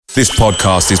This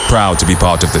podcast is proud to be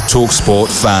part of the TalkSport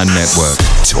Fan Network.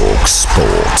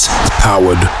 TalkSport.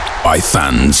 Powered by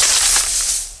fans.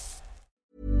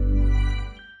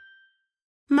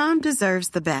 Mom deserves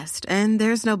the best, and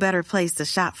there's no better place to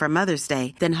shop for Mother's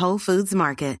Day than Whole Foods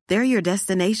Market. They're your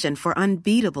destination for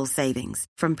unbeatable savings.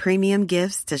 From premium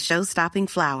gifts to show-stopping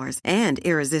flowers and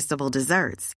irresistible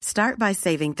desserts. Start by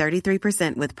saving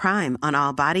 33% with Prime on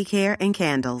all body care and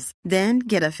candles. Then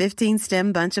get a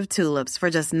 15-stem bunch of tulips for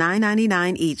just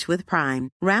 $9.99 each with Prime.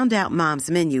 Round out Mom's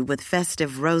menu with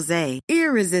festive rosé,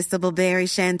 irresistible berry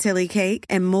chantilly cake,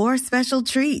 and more special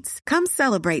treats. Come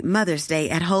celebrate Mother's Day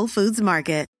at Whole Foods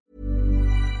Market.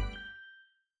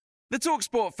 The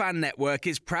TalkSport Fan Network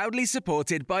is proudly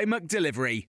supported by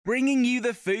McDelivery, bringing you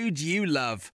the food you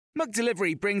love.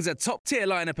 McDelivery brings a top-tier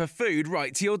lineup of food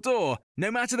right to your door. No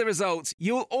matter the result,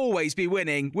 you'll always be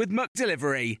winning with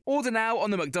McDelivery. Order now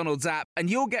on the McDonald's app and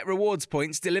you'll get rewards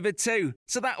points delivered too.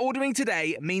 So that ordering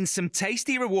today means some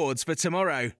tasty rewards for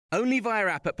tomorrow. Only via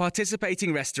app at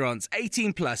participating restaurants.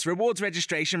 18 plus. Rewards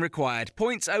registration required.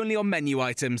 Points only on menu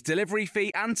items. Delivery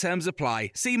fee and terms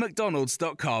apply. See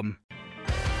mcdonalds.com.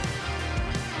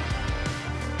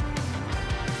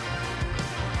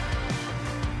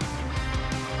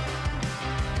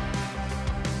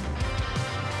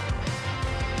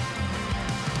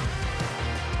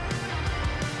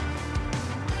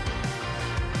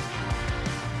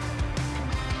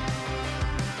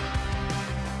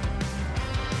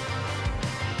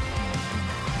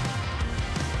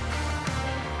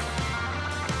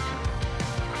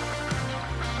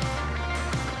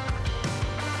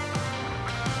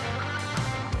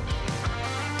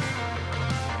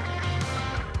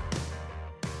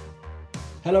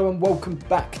 Hello and welcome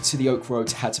back to the Oak Road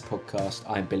Hatter podcast.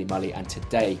 I'm Billy Mully and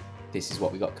today this is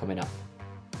what we got coming up.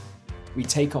 We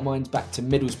take our minds back to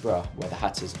Middlesbrough where the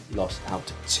Hatters lost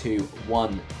out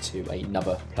 2-1 to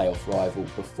another playoff rival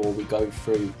before we go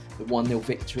through the 1-0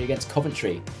 victory against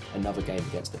Coventry, another game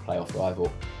against the playoff rival.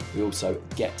 We also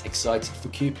get excited for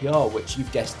QPR, which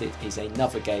you've guessed it is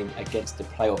another game against the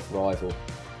playoff rival.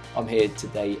 I'm here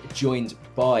today joined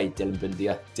by Dylan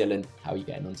Bundia. Dylan, how are you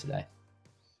getting on today?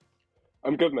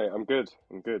 I'm good, mate. I'm good.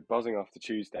 Buzzing after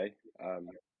Tuesday. I'm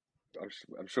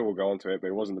sure we'll go on to it, but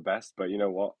it wasn't the best. But you know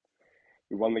what?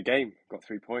 We won the game, got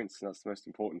 3 points, and that's the most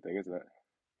important thing, isn't it?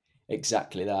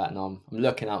 Exactly that. And I'm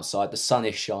looking outside. The sun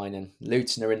is shining.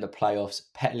 Luton are in the playoffs.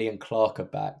 Petley and Clark are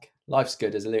back. Life's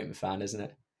good as a Luton fan, isn't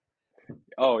it?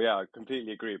 Oh, yeah, I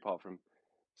completely agree, apart from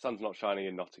sun's not shining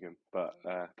in Nottingham. But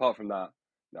apart from that,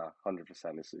 no, 100%.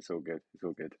 It's all good. It's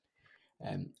all good.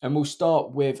 And we'll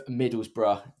start with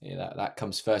Middlesbrough. Yeah, that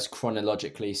comes first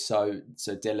chronologically. So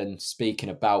Dylan, speaking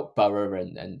about Borough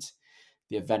and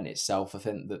the event itself, I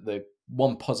think that the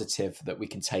one positive that we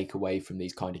can take away from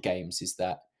these kind of games is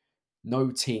that no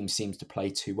team seems to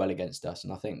play too well against us.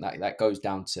 And I think that goes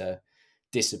down to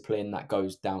discipline, that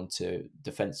goes down to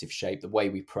defensive shape, the way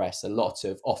we press, a lot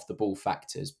of off-the-ball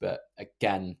factors. But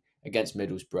again, against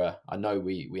Middlesbrough, I know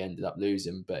we ended up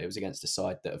losing, but it was against a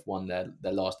side that have won their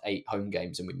last 8 home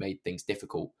games and we made things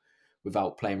difficult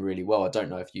without playing really well. I don't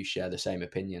know if you share the same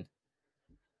opinion.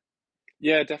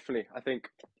 Yeah, definitely. I think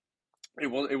it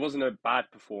wasn't a bad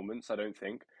performance, I don't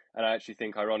think. And I actually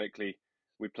think, ironically,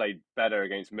 we played better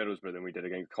against Middlesbrough than we did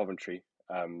against Coventry,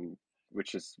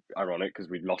 which is ironic because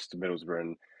we lost to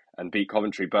Middlesbrough and beat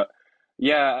Coventry. But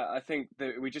yeah, I think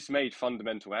that we just made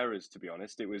fundamental errors, to be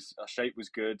honest. Our shape was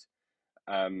good.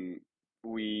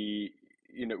 We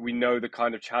know the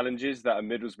kind of challenges that a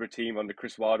Middlesbrough team under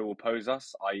Chris Wilder will pose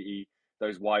us, i.e.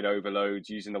 those wide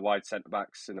overloads, using the wide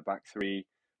centre-backs in the back three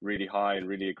really high and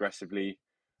really aggressively.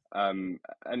 And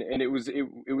it was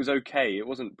okay. It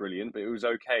wasn't brilliant, but it was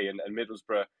okay. And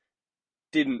Middlesbrough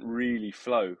didn't really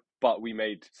flow, but we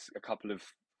made a couple of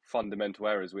fundamental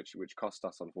errors which cost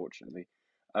us, unfortunately.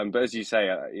 But as you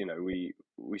say,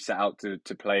 we set out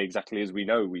to play exactly as we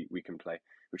know we can play,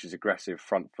 which is aggressive,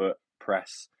 front foot,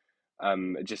 press.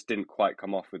 It just didn't quite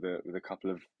come off with a couple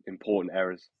of important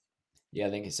errors. Yeah,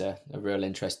 I think it's a real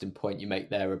interesting point you make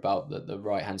there about the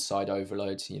right-hand side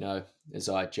overloads. You know,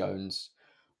 Isaiah Jones,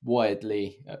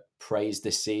 widely praised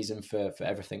this season for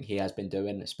everything he has been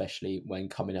doing, especially when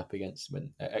coming up against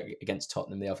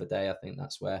Tottenham the other day. I think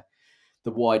that's where the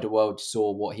wider world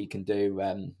saw what he can do.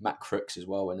 Matt Crooks as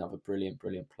well, another brilliant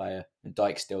player. And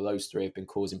Dijksteel, those three have been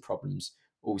causing problems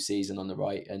all season on the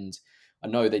right. And I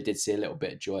know they did see a little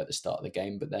bit of joy at the start of the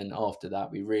game, but then after that,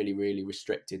 we really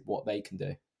restricted what they can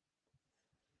do.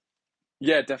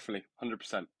 Yeah, definitely,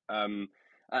 100%.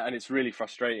 And it's really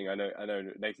frustrating. I know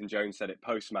Nathan Jones said it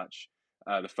post-match.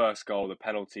 The first goal, the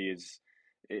penalty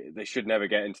they should never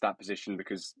get into that position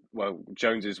because, well,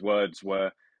 Jones's words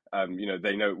were,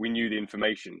 we knew the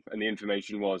information, and the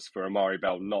information was for Amari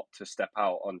Bell not to step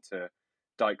out onto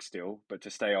Dijksteel, but to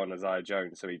stay on Isaiah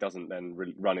Jones, so he doesn't then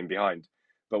run in behind.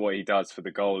 But what he does for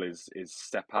the goal is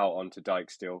step out onto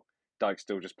Dijksteel.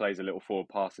 Dijksteel just plays a little forward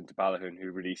pass into Balogun,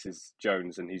 who releases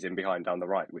Jones, and he's in behind down the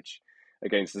right. Which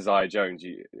against Isaiah Jones,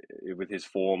 with his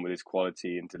form, with his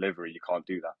quality and delivery, you can't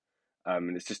do that.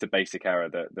 And it's just a basic error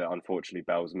that unfortunately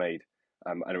Bell's made.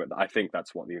 And I think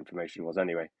that's what the information was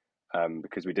anyway.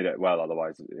 Because we did it well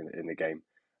otherwise in the game.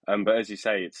 But as you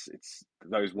say, it's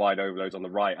those wide overloads on the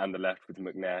right and the left with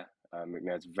McNair.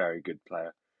 McNair's a very good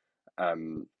player. A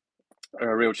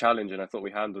real challenge, and I thought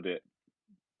we handled it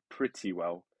pretty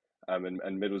well. And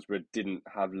Middlesbrough didn't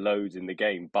have loads in the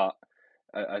game, but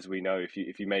as we know,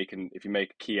 if you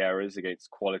make key errors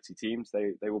against quality teams,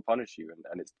 they will punish you,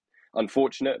 and it's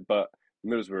unfortunate, but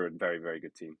Middlesbrough are a very, very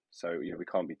good team, so we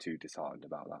can't be too disheartened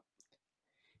about that.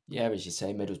 Yeah, as you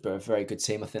say, Middlesbrough are a very good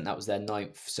team. I think that was their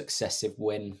 9th successive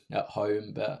win at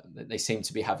home, but they seem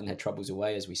to be having their troubles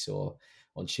away, as we saw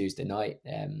on Tuesday night.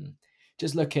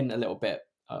 Just looking a little bit,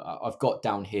 I've got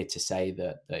down here to say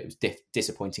that it was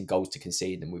disappointing goals to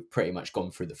concede, and we've pretty much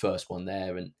gone through the first one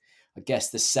there. And I guess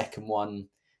the second one,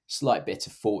 slight bit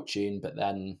of fortune, but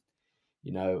then,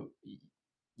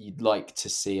 you'd like to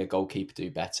see a goalkeeper do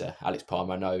better. Alex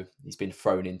Palmer, I know he's been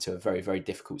thrown into a very, very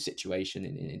difficult situation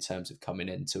in terms of coming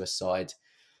into a side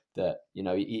that,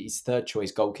 he's third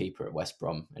choice goalkeeper at West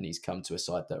Brom, and he's come to a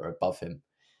side that are above him,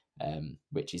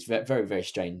 which is very, very, very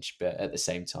strange. But at the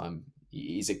same time,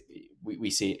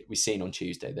 we've seen on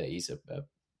Tuesday that he's a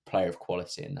player of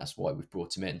quality, and that's why we've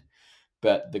brought him in.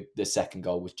 But the second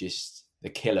goal was just the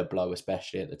killer blow,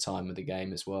 especially at the time of the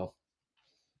game as well.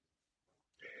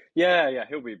 Yeah,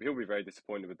 he'll be very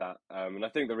disappointed with that. And I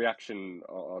think the reaction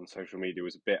on social media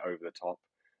was a bit over the top.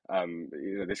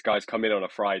 This guy's come in on a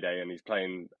Friday and he's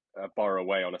playing Borough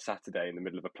away on a Saturday in the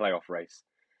middle of a playoff race.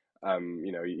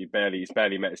 He's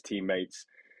barely met his teammates.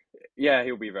 Yeah,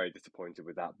 he'll be very disappointed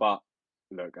with that. But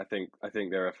look, I think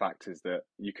there are factors that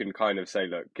you can kind of say,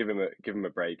 look, give him a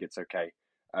break. It's okay.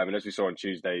 And as we saw on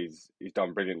Tuesday, he's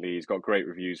done brilliantly. He's got great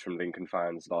reviews from Lincoln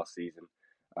fans last season.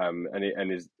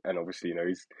 And obviously,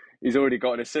 he's already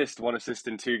got one assist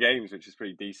in 2 games, which is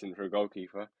pretty decent for a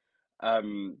goalkeeper.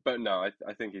 But no,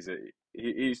 I think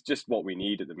he's just what we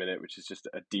need at the minute, which is just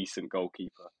a decent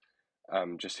goalkeeper,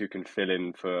 just who can fill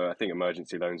in for, I think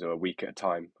emergency loans are a week at a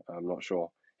time. I'm not sure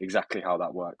exactly how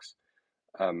that works.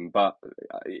 But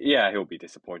yeah, he'll be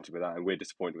disappointed with that, and we're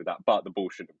disappointed with that. But the ball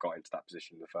shouldn't have got into that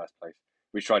position in the first place.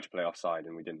 We tried to play offside,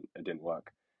 and it didn't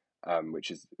work. Which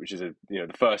is the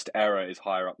first error is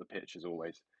higher up the pitch as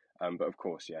always. But of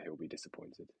course, yeah, he'll be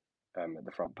disappointed at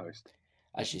the front post.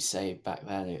 As you say, back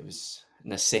then it was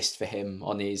an assist for him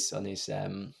on his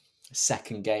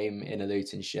second game in a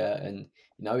Luton shirt, and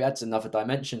he adds another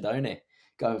dimension, don't he?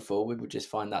 Going forward, we'll just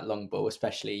find that long ball,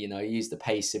 especially he used the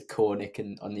pace of Cornick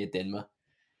and on the Adinma.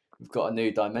 We've got a new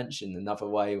dimension, another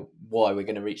way why we're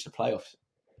going to reach the playoffs.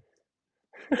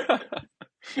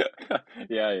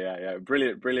 Yeah.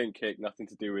 Brilliant kick. Nothing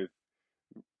to do with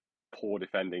poor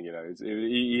defending.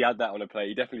 He had that on a play.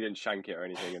 He definitely didn't shank it or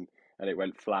anything, and it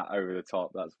went flat over the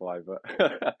top. That's why.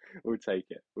 But we'll take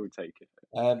it.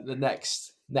 The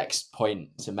next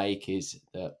point to make is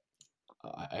that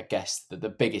I guess the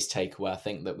biggest takeaway I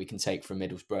think that we can take from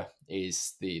Middlesbrough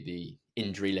is the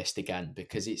injury list again,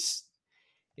 because it's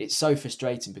so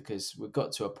frustrating, because we've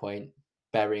got to a point.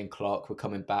 Berry and Clark were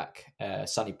coming back.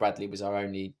 Sonny Bradley was our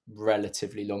only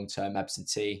relatively long-term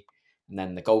absentee. And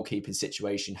then the goalkeeping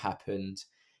situation happened.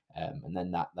 And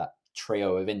then that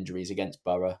trio of injuries against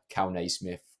Borough, Cal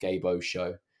Naismith, Gabe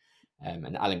Osho,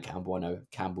 and Alan Campbell. I know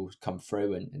Campbell's come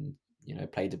through and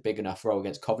played a big enough role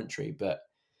against Coventry, but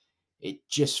it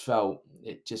just felt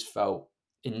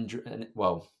injury.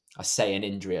 Well, I say an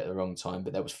injury at the wrong time,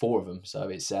 but there was 4 of them. So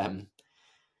it's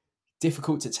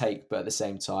difficult to take, but at the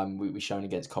same time, we've shown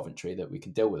against Coventry that we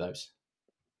can deal with those.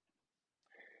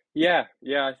 Yeah,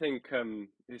 I think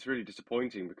it's really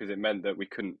disappointing, because it meant that we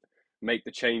couldn't make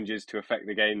the changes to affect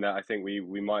the game that I think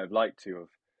we might have liked to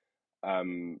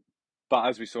have. But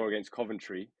as we saw against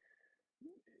Coventry,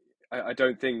 I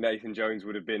don't think Nathan Jones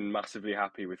would have been massively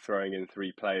happy with throwing in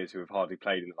 3 players who have hardly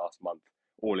played in the last month,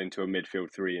 all into a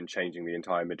midfield 3 and changing the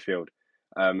entire midfield.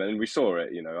 And we saw it,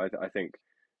 I think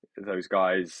those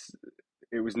guys,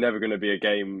 it was never going to be a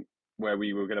game where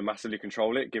we were going to massively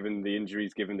control it, given the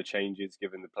injuries, given the changes,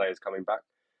 given the players coming back.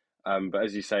 But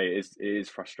as you say, it is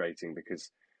frustrating,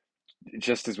 because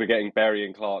just as we're getting Berry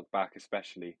and Clark back,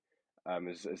 especially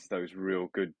as those real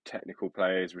good technical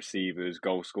players, receivers,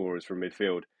 goal scorers from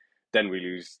midfield, then we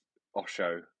lose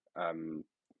Osho,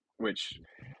 which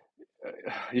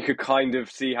you could kind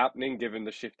of see happening given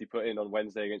the shift he put in on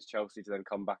Wednesday against Chelsea to then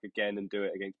come back again and do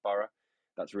it against Borough.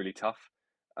 That's really tough.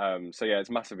 So yeah, it's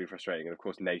massively frustrating. And of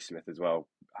course, Naismith as well,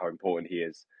 how important he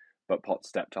is. But Potts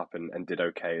stepped up and did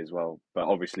okay as well. But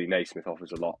obviously, Naismith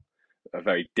offers a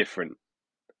very different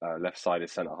left-sided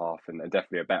centre-half and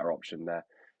definitely a better option there.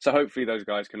 So hopefully those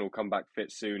guys can all come back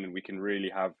fit soon and we can really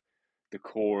have the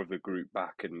core of the group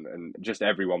back and just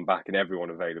everyone back and everyone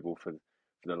available for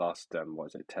the last,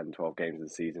 10, 12 games of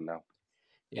the season now.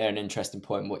 Yeah, an interesting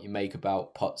point what you make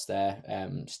about Potts there.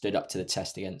 Stood up to the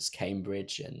test against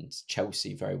Cambridge and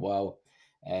Chelsea very well.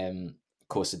 Of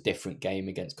course, a different game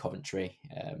against Coventry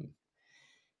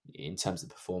in terms of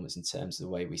performance, in terms of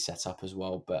the way we set up as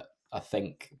well. But I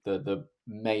think the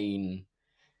main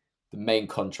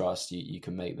contrast you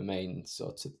can make, the main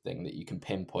sort of thing that you can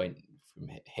pinpoint from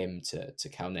him to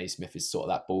Cal Naismith is sort of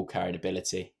that ball carrying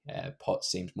ability. Potts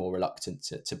seems more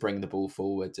reluctant to bring the ball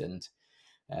forward, and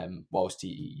whilst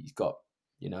he's got,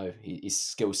 his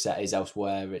skill set is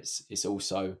elsewhere, it's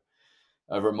also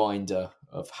a reminder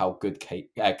of how good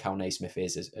Cal Naismith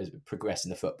is as progressing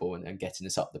the football and getting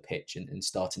us up the pitch and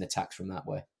starting attacks from that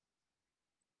way.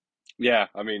 Yeah,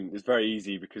 I mean, it's very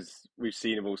easy because we've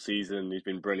seen him all season. He's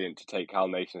been brilliant to take Cal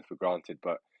Naismith for granted,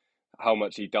 but how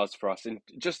much he does for us, and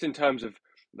just in terms of,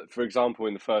 for example,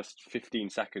 in the first 15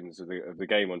 seconds of the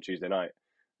game on Tuesday night,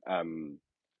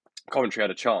 Coventry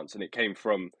had a chance, and it came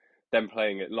from them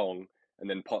playing it long, and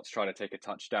then Potts trying to take a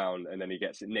touchdown, and then he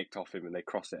gets it nicked off him, and they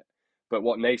cross it. But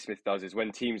what Naismith does is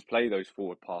when teams play those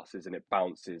forward passes and it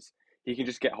bounces, he can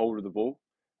just get hold of the ball,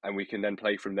 and we can then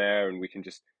play from there, and we can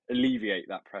just alleviate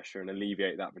that pressure and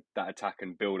alleviate that attack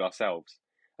and build ourselves.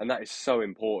 And that is so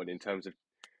important in terms of,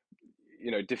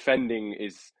 defending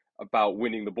is about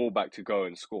winning the ball back to go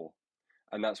and score.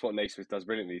 And that's what Naismith does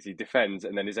brilliantly, is he defends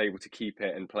and then is able to keep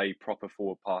it and play proper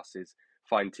forward passes,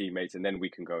 find teammates, and then we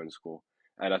can go and score.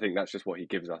 And I think that's just what he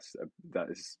gives us. That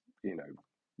is,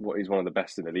 what he's one of the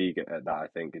best in the league at that, I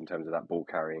think, in terms of that ball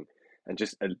carrying and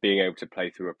just being able to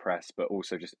play through a press, but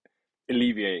also just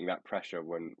alleviating that pressure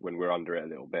when we're under it a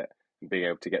little bit and being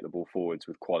able to get the ball forwards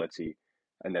with quality,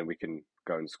 and then we can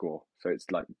go and score. So it's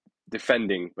like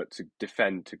defending, but to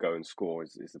defend to go and score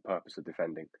is the purpose of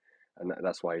defending. And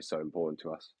that's why he's so important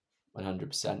to us.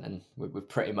 100%. And we've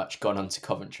pretty much gone on to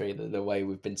Coventry the way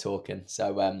we've been talking.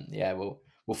 So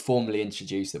we'll formally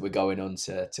introduce that we're going on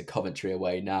to Coventry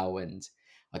away now. And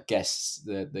I guess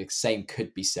the same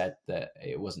could be said that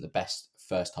it wasn't the best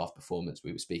first half performance.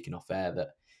 We were speaking off air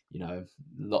that,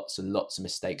 lots and lots of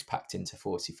mistakes packed into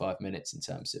 45 minutes in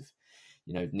terms of,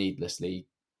 needlessly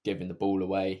giving the ball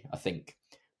away. I think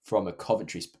from a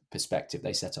Coventry perspective,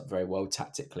 they set up very well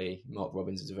tactically. Mark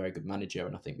Robins is a very good manager,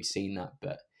 and I think we've seen that.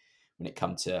 But when it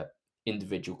comes to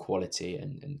individual quality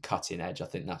and cutting edge, I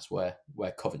think that's where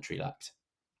Coventry lacked.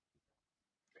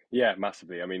 Yeah,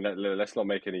 massively. I mean, let's not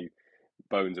make any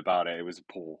bones about it. It was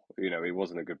poor. It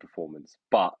wasn't a good performance,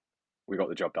 but we got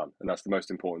the job done, and that's the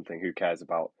most important thing. Who cares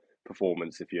about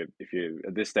performance if you're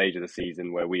at this stage of the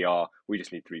season where we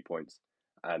just need 3 points,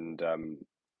 and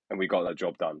we got that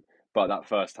job done. But that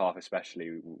first half,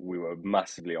 especially, we were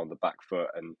massively on the back foot,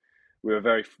 and we were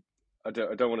very, I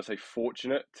don't want to say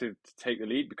fortunate to take the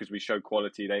lead because we showed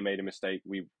quality. They made a mistake.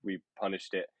 We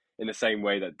punished it in the same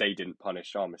way that they didn't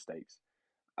punish our mistakes.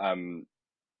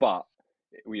 But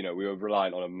we were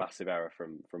relying on a massive error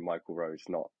from Michael Rose,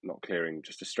 not clearing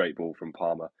just a straight ball from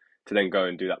Palmer to then go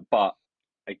and do that. But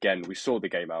again, we saw the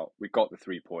game out. We got the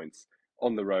 3 points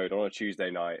on the road on a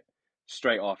Tuesday night,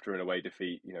 straight after an away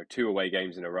defeat. 2 away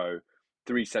games in a row,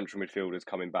 3 central midfielders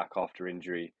coming back after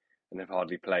injury and have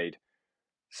hardly played.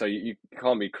 So you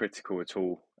can't be critical at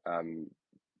all.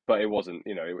 But it wasn't,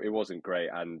 it wasn't great,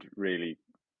 and really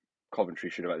Coventry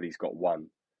should have at least got 1.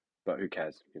 But who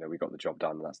cares? We got the job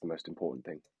done, and that's the most important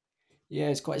thing. Yeah,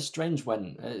 it's quite strange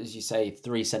when, as you say,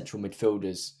 3 central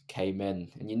midfielders came in,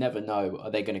 and you never know,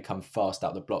 are they going to come fast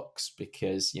out the blocks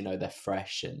because, they're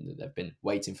fresh and they've been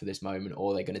waiting for this moment,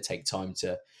 or they're going to take time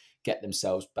to get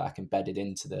themselves back embedded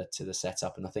into the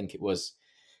setup. And I think it's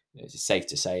safe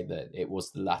to say that it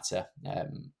was the latter.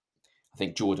 I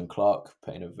think Jordan Clark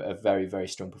put in a very, very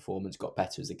strong performance, got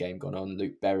better as the game gone on.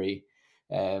 Luke Berry,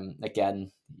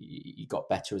 again, he got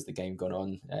better as the game gone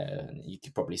on. And you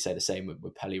could probably say the same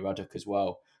with Pelly Ruddock as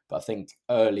well. But I think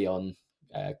early on,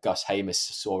 Gus Hamas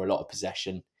saw a lot of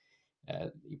possession.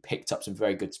 He picked up some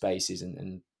very good spaces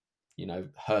and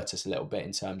hurt us a little bit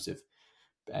in terms of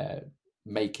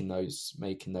making those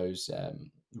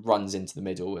runs into the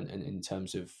middle and in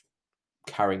terms of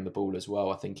carrying the ball as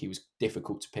well. I think he was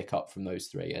difficult to pick up from those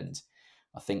 3, and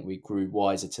I think we grew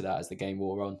wiser to that as the game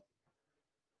wore on.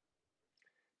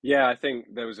 Yeah, I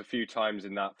think there was a few times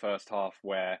in that first half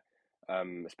where,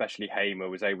 especially Hamer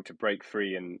was able to break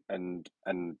free and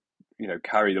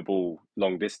carry the ball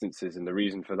long distances, and the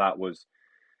reason for that was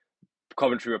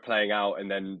Coventry were playing out,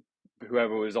 and then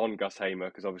whoever was on Gus Hamer,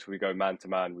 because obviously we go man to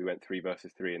man, we went 3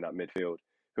 versus 3 in that midfield.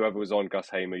 Whoever was on Gus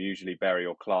Hamer, usually Berry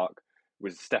or Clark,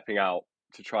 was stepping out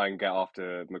to try and get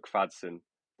after McFadden,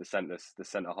 the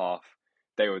centre half.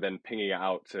 They were then pinging it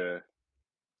out to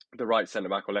the right centre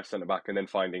back or left centre back, and then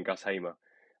finding Gus Hamer,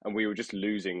 and we were just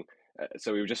losing.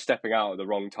 So we were just stepping out at the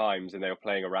wrong times, and they were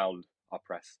playing around our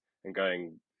press and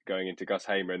going into Gus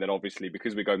Hamer, and then obviously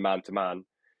because we go man to man,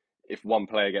 if one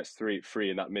player gets free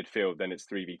in that midfield, then it's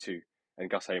 3v2, and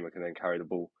Gus Hamer can then carry the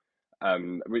ball.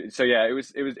 So yeah,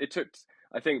 it took.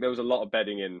 I think there was a lot of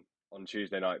bedding in on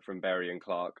Tuesday night from Berry and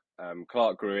Clark.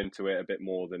 Clark grew into it a bit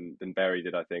more than Berry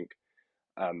did, I think,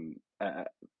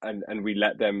 and we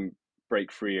let them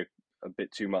break free a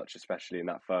bit too much, especially in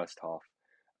that first half.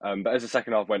 But as the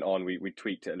second half went on, we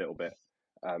tweaked it a little bit,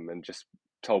 and just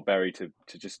told Berry to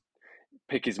just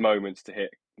pick his moments to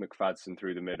hit McFadden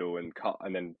through the middle and cut,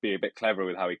 and then be a bit clever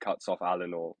with how he cuts off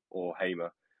Allen or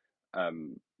Hamer.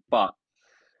 But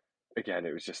again,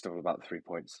 it was just all about the 3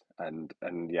 points, and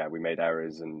yeah, we made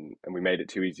errors and we made it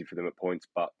too easy for them at points.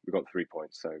 But we got 3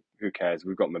 points, so who cares?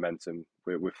 We've got momentum.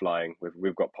 We're flying.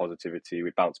 We've got positivity.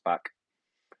 We bounce back.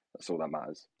 That's all that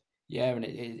matters. Yeah, and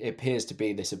it appears to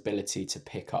be this ability to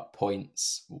pick up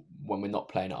points when we're not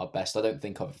playing at our best. I don't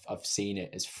think I've seen it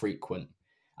as frequent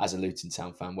as a Luton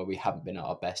Town fan where we haven't been at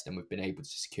our best and we've been able to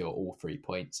secure all 3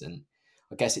 points. And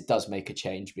I guess it does make a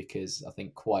change because I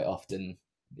think quite often,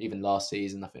 even last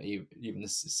season, I think even the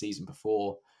season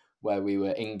before, where we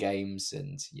were in games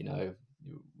and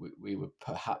we were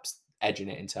perhaps edging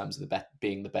it in terms of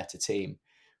being the better team,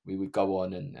 we would go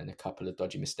on and a couple of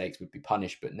dodgy mistakes would be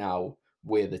punished. But now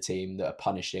we're the team that are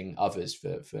punishing others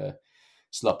for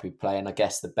sloppy play. And I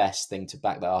guess the best thing to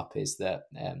back that up is that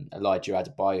Elijah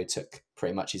Adebayo took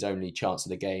pretty much his only chance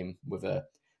of the game with a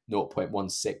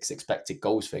 0.16 expected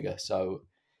goals figure. So,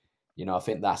 I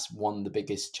think that's one of the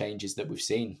biggest changes that we've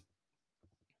seen.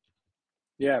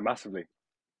 Yeah, massively.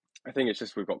 I think it's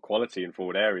just we've got quality in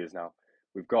forward areas now.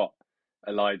 We've got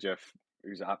Elijah,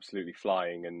 who's absolutely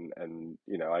flying, and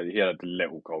he had a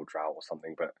little goal drought or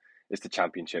something, but it's the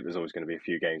Championship. There's always going to be a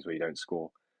few games where you don't score,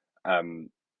 and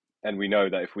we know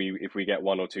that if we get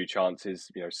one or two chances,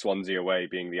 Swansea away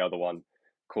being the other one,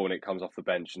 Cornick comes off the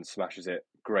bench and smashes it.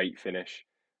 Great finish.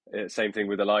 Same thing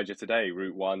with Elijah today.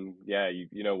 Route one, yeah,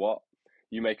 you know what?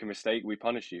 You make a mistake, we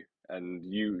punish you, and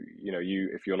you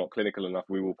if you're not clinical enough,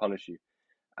 we will punish you,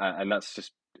 and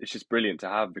it's just brilliant to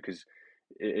have, because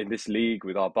in this league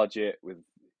with our budget, with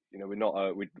we're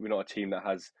not a team that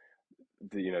has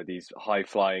these high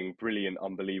flying, brilliant,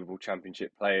 unbelievable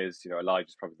Championship players.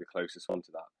 Elijah's probably the closest one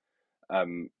to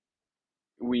that.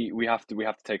 We have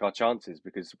to take our chances,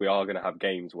 because we are going to have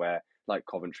games where, like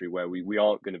Coventry, where we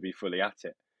aren't going to be fully at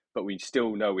it, but we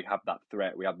still know we have that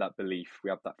threat, we have that belief, we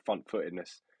have that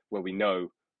front-footedness, where we know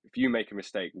if you make a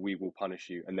mistake, we will punish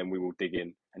you, and then we will dig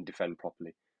in and defend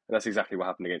properly. And that's exactly what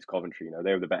happened against Coventry.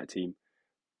 They were the better team,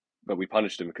 but we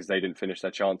punished them because they didn't finish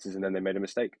their chances, and then they made a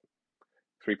mistake.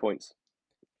 3 points.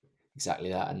 Exactly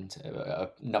that. And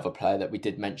another player that we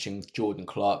did mention, Jordan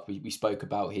Clark, we spoke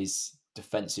about his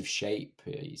defensive shape.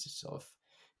 He's sort of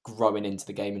growing into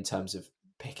the game in terms of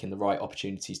picking the right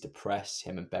opportunities to press.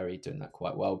 Him and Berry doing that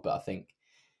quite well. But I think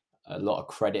a lot of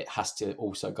credit has to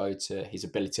also go to his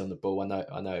ability on the ball.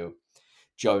 I know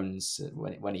Jones,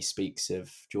 when he speaks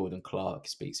of Jordan Clark,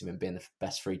 speaks of him being the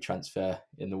best free transfer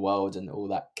in the world and all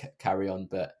that carry on.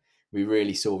 But we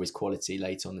really saw his quality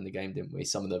late on in the game, didn't we?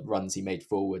 Some of the runs he made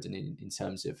forward, and in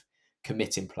terms of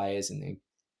committing players and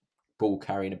ball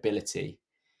carrying ability,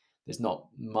 there's not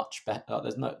much better.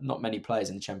 There's not many players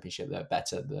in the Championship that are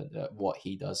better than what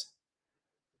he does.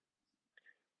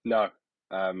 No,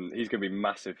 he's going to be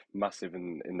massive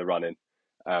in the running.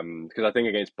 Because I think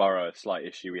against Borough, a slight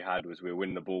issue we had was we were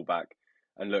winning the ball back.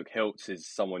 And look, Hiltz is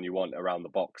someone you want around the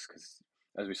box, because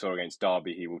as we saw against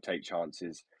Derby, he will take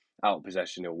chances. Out of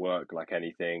possession, he'll work like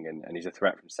anything, and he's a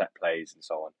threat from set plays and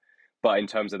so on. But in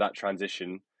terms of that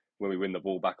transition, when we win the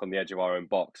ball back on the edge of our own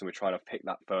box and we're trying to pick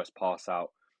that first pass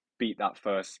out, beat that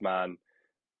first man,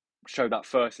 show that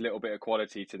first little bit of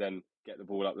quality to then get the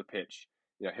ball up the pitch.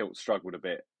 Hilt struggled a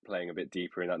bit, playing a bit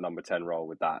deeper in that number 10 role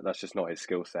with that. That's just not his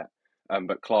skill set.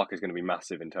 But Clark is going to be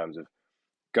massive in terms of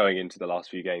going into the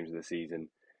last few games of the season.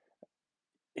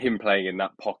 Him playing in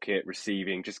that pocket,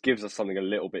 receiving, just gives us something a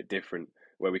little bit different,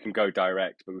 where we can go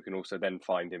direct, but we can also then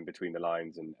find him between the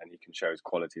lines, and he can show his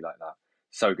quality like that.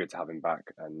 So good to have him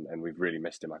back, and we've really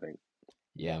missed him, I think.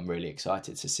 Yeah, I'm really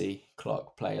excited to see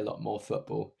Clark play a lot more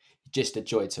football. Just a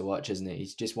joy to watch, isn't he?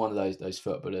 He's just one of those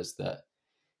footballers that,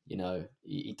 you know,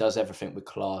 he does everything with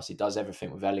class, he does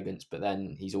everything with elegance, but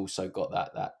then he's also got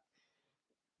that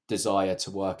desire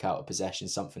to work out a possession,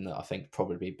 something that I think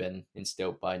probably been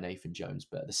instilled by Nathan Jones.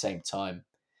 But at the same time,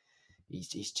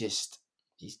 he's just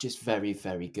very,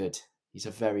 very good. He's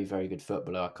a very, very good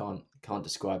footballer. I can't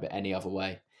describe it any other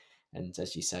way. And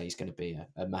as you say, he's going to be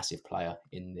a massive player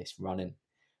in this running.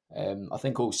 I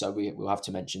think also we'll have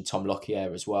to mention Tom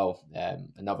Lockyer as well.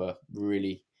 Another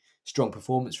really strong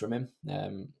performance from him.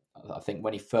 I think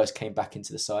when he first came back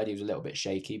into the side, he was a little bit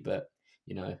shaky, but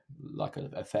you know, like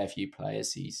a fair few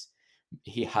players,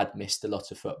 he had missed a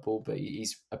lot of football, but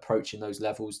he's approaching those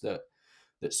levels that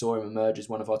saw him emerge as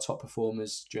one of our top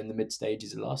performers during the mid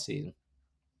stages of last season.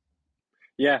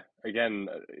 Yeah, again,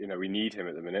 we need him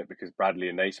at the minute because Bradley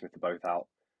and Naismith are both out.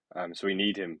 So we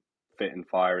need him fit and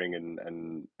firing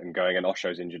and going. And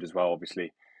Osho's injured as well,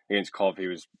 obviously. Against Cov, he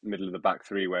was middle of the back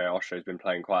three where Osho's been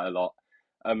playing quite a lot.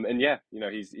 And yeah,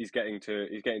 he's getting to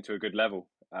a good level.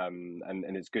 And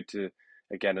it's good to,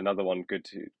 again, another one, good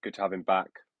to have him back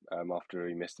after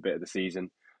he missed a bit of the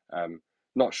season.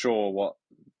 Not sure what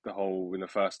the whole, in the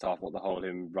first half, what the whole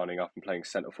him running up and playing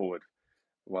centre forward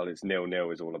well, it's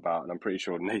 0-0 is all about, and I'm pretty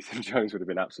sure Nathan Jones would have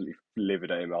been absolutely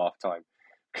livid at him at half time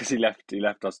because he left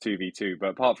us 2v2. But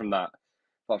apart from that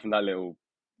little,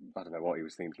 I don't know what he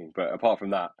was thinking, but apart from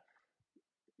that,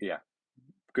 yeah,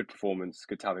 good performance,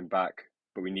 good to have him back.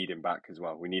 But we need him back as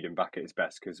well. We need him back at his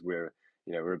best because we're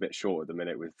a bit short at the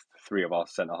minute with three of our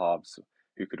centre halves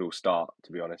who could all start.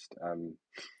 To be honest,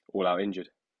 all out injured.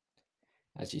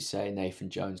 As you say, Nathan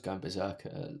Jones going berserk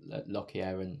at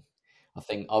Lockyer, and I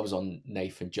think I was on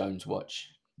Nathan Jones' watch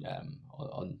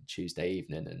on Tuesday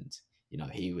evening, and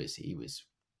he was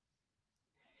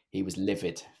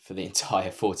livid for the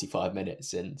entire 45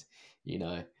 minutes, and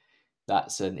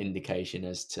that's an indication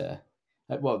as to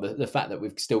the fact that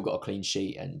we've still got a clean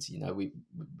sheet, and we've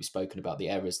spoken about the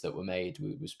errors that were made.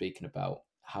 We were speaking about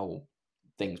how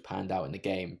things panned out in the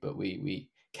game, but we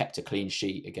kept a clean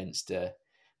sheet against a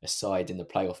side in the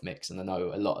playoff mix, and I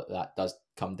know a lot of that does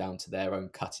come down to their own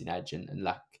cutting edge and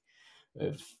lack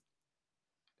of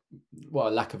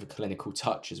a clinical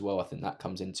touch as well. I think that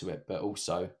comes into it, but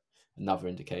also another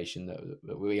indication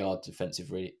that we are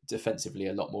defensively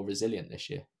a lot more resilient this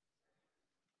year.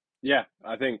 Yeah,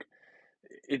 I think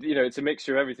it's a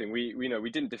mixture of everything. We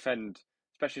didn't defend,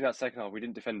 especially in that second half. We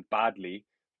didn't defend badly.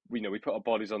 We put our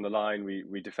bodies on the line.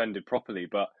 We defended properly,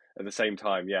 but at the same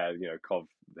time, yeah, Cov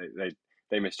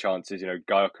they missed chances.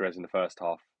 Gyökeres in the first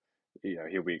half,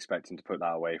 he'll be expecting to put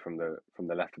that away from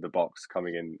the left of the box,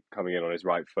 coming in on his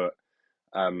right foot.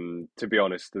 To be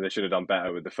honest, they should have done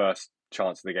better with the first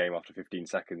chance of the game after 15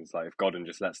 seconds. Like if Godden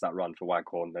just lets that run for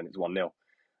Waghorn, then it's 1-0.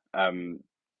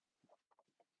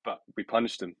 But we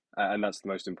punished them, and that's the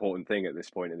most important thing at this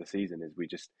point in the season is we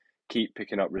just keep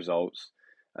picking up results.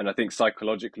 And I think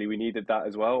psychologically we needed that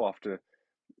as well after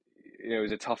it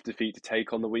was a tough defeat to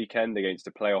take on the weekend against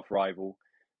a playoff rival.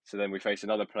 So then we face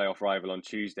another playoff rival on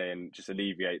Tuesday and just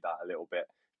alleviate that a little bit.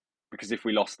 Because if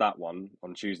we lost that one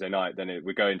on Tuesday night, then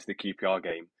we go into the QPR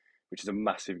game, which is a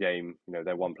massive game.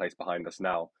 They're one place behind us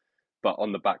now, but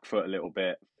on the back foot a little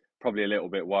bit, probably a little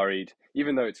bit worried,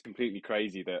 even though it's completely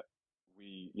crazy that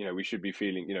we should be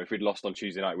feeling, if we'd lost on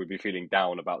Tuesday night, we'd be feeling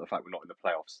down about the fact we're not in the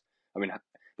playoffs. I mean,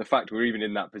 the fact we're even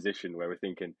in that position where we're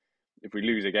thinking, if we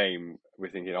lose a game, we're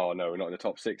thinking, oh no, we're not in the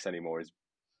top six anymore is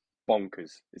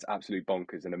bonkers. It's absolutely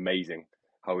bonkers and amazing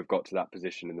how we've got to that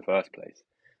position in the first place.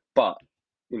 But,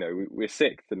 we're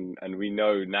sixth and we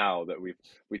know now that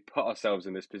we've put ourselves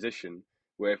in this position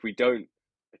where if we don't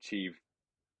achieve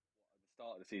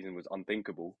what at the start of the season was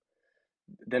unthinkable,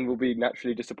 then we'll be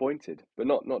naturally disappointed, but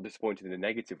not disappointed in a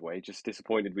negative way, just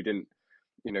disappointed we didn't,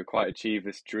 quite achieve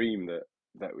this dream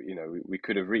that we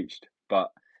could have reached.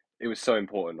 But it was so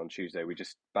important on Tuesday. We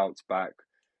just bounced back,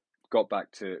 got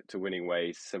back to winning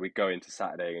ways. So we go into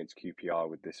Saturday against QPR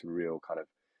with this real kind of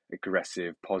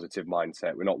aggressive, positive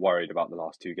mindset. We're not worried about the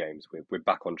last two games. We're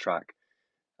back on track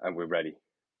and we're ready.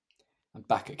 And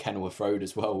back at Kenilworth Road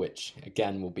as well, which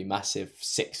again will be massive.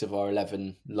 6 of our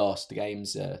 11 last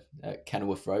games at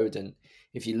Kenilworth Road. And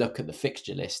if you look at the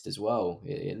fixture list as well,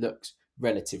 it looks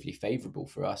relatively favourable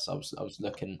for us. I was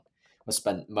looking, I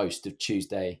spent most of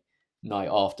Tuesday night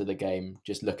after the game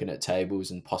just looking at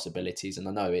tables and possibilities. And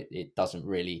I know it doesn't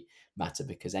really matter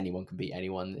because anyone can beat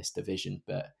anyone in this division.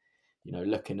 But,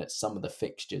 looking at some of the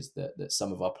fixtures that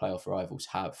some of our playoff rivals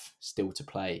have still to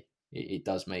play, it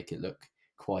does make it look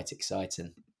quite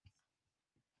exciting.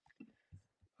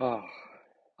 Oh,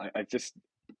 I just,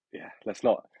 let's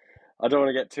not. I don't want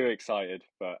to get too excited,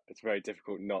 but it's very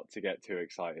difficult not to get too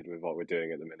excited with what we're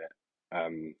doing at the minute.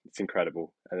 It's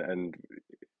incredible, and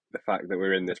the fact that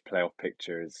we're in this playoff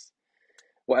picture is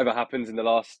whatever happens in the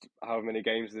last however many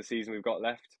games of the season we've got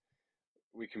left.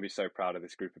 We can be so proud of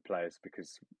this group of players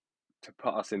because to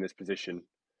put us in this position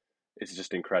is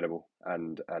just incredible,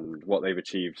 and what they've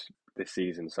achieved this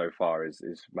season so far is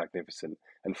magnificent.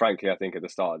 And frankly, I think at the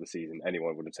start of the season,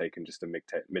 anyone would have taken just a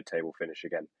mid-table finish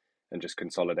again and just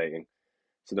consolidating.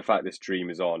 So the fact this dream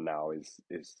is on now is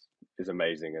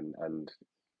amazing, and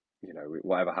you know,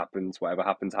 whatever happens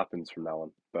from now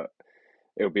on. But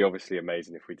it would be obviously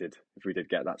amazing if we did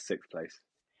get that sixth place.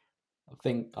 I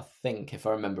think if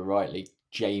I remember rightly,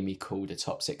 Jamie called a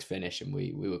top six finish, and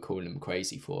we were calling him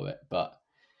crazy for it. But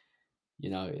you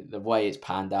know, the way it's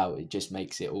panned out, it just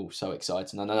makes it all so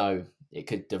exciting. And I know it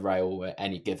could derail at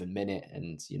any given minute,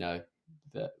 and you know,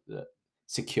 the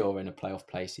securing a playoff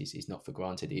place is not for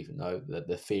granted, even though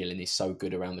the feeling is so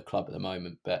good around the club at the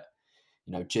moment. But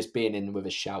you know, just being in with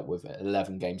a shout with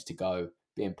 11 games to go,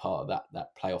 being part of that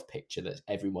playoff picture that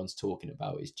everyone's talking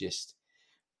about is just,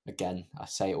 again, I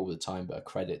say it all the time, but a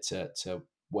credit to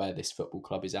where this football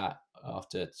club is at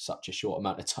after such a short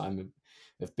amount of time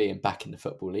of being back in the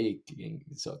Football League,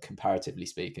 sort of comparatively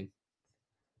speaking.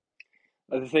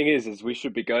 The thing is we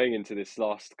should be going into this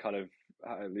last kind of,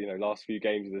 last few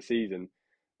games of the season.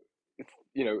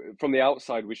 You know, from the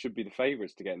outside, we should be the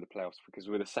favourites to get in the playoffs because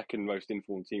we're the second most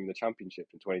informed team in the Championship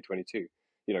in 2022.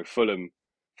 You know, Fulham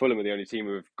are the only team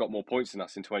who have got more points than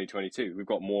us in 2022. We've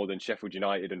got more than Sheffield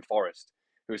United and Forest,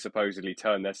 who have supposedly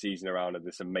turned their season around at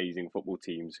this amazing football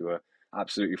teams who are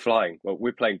absolutely flying. Well,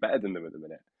 we're playing better than them at the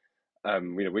minute.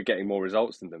 You know, we're getting more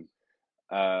results than them.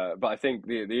 But I think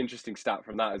the interesting stat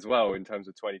from that as well in terms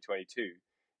of 2022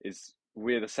 is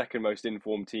we're the second most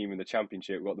informed team in the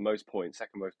Championship. We've got the most points,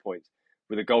 second most points,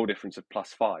 with a goal difference of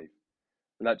 +5.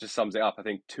 And that just sums it up. I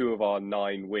think only 2 of our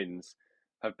 9 wins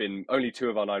have been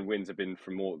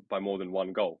by more than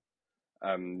one goal.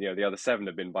 You know, the other 7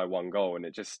 have been by one goal, and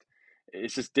it's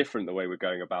just different the way we're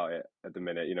going about it at the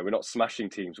minute. You know, we're not smashing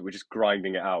teams, we're just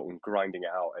grinding it out.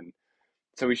 And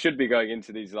so we should be going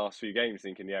into these last few games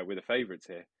thinking, yeah, we're the favourites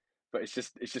here. But it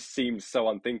just seems so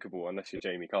unthinkable, unless you're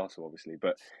Jamie Castle, obviously.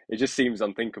 But it just seems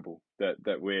unthinkable that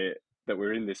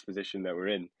we're in this position that we're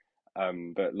in.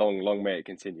 But long may it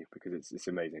continue because it's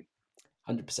amazing.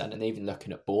 100%. And even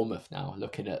looking at Bournemouth now,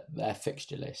 looking at their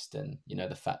fixture list, and you know,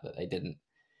 the fact that they didn't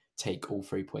take all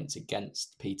 3 points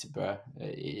against Peterborough,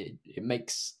 it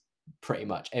makes pretty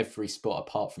much every spot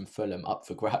apart from Fulham up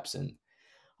for grabs, and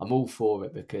I'm all for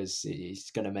it because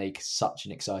it's going to make such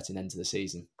an exciting end to the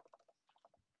season.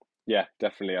 Yeah,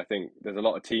 definitely. I think there's a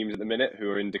lot of teams at the minute who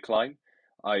are in decline,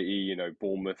 i.e., you know,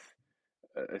 Bournemouth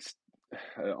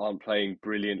aren't playing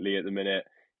brilliantly at the minute.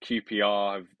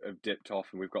 QPR have dipped off,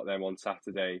 and we've got them on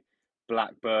Saturday.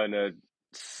 Blackburn are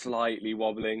slightly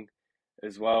wobbling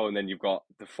as well, and then you've got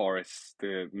the Forests,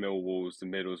 the Millwalls, the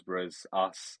Middlesbroughs,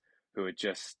 us, who are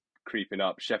just creeping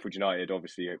up. Sheffield United,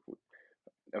 obviously,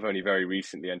 have only very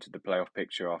recently entered the playoff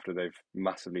picture after they've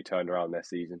massively turned around their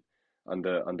season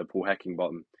under Paul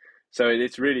Heckingbottom. So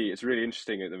it's really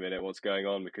interesting at the minute what's going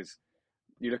on, because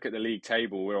you look at the league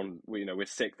table, we're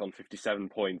sixth on 57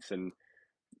 points, and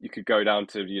you could go down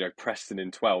to, you know, Preston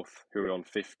in 12th, who are on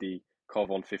 50, Cov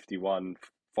on 51,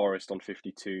 Forest on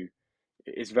 52.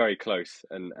 It's very close,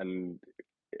 and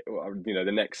you know,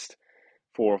 the next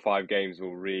 4 or 5 games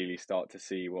will really start to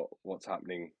see what's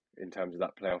happening in terms of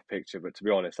that playoff picture. But to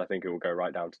be honest, I think it will go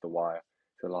right down to the wire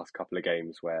for the last couple of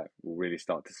games, where we'll really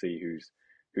start to see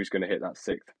who's going to hit that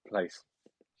 6th place.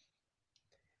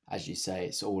 As you say,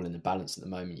 it's all in the balance at the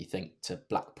moment. You think to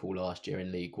Blackpool last year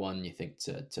in League One, you think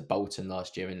to Bolton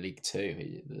last year in League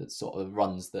Two, the sort of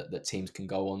runs that teams can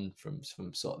go on from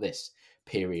sort of this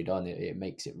period on, it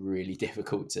makes it really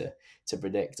difficult to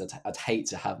predict. I'd hate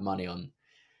to have money on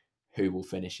who will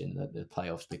finish in the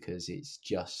playoffs, because it's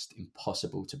just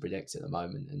impossible to predict at the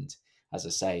moment. And as I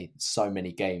say, so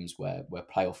many games where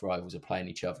playoff rivals are playing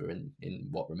each other in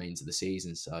what remains of the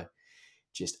season. So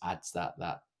just adds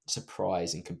that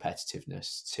surprise and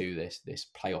competitiveness to this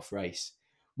playoff race.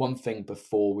 One thing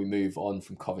before we move on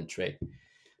from Coventry,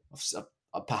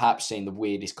 I've perhaps seen the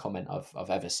weirdest comment I've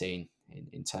ever seen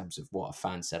in terms of what a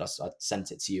fan said. I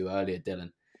sent it to you earlier,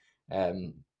 Dylan.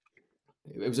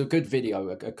 It was a good video.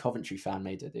 A Coventry fan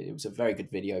made it. It was a very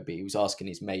good video, but he was asking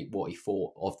his mate what he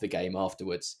thought of the game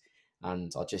afterwards.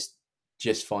 And I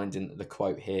just finding the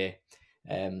quote here.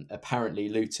 Apparently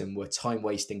Luton were time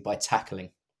wasting by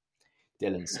tackling.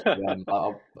 Dylan, so,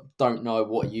 I don't know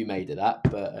what you made of that,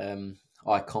 but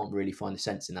I can't really find the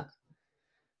sense in that.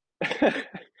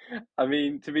 I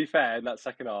mean, to be fair, in that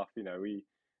second half, we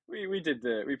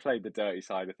played the dirty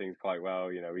side of things quite well.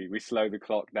 We slowed the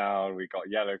clock down. We got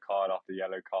yellow card after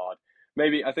yellow card.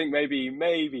 Maybe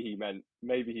he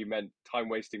meant time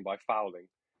wasting by fouling,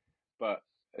 but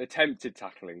attempted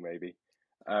tackling maybe,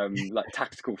 like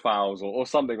tactical fouls or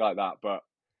something like that. But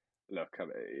look, I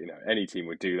mean, any team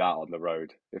would do that on the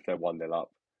road if they're 1-0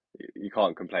 up. You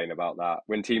can't complain about that.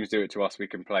 When teams do it to us, we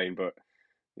complain, but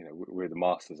we're the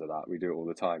masters of that. We do it all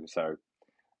the time, so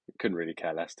couldn't really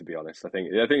care less, to be honest. I think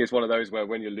it's one of those where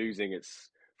when you're losing, it's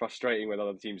frustrating when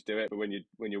other teams do it, but when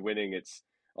you're winning, it's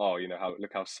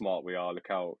look how smart we are, look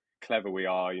how clever we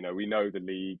are. We know the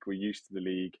league, we're used to the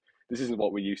league. This isn't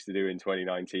what we used to do in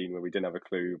 2019 where we didn't have a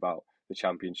clue about the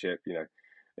championship.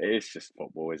 It's just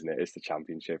football, isn't it? It's the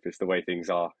championship. It's the way things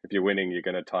are. If you're winning, you're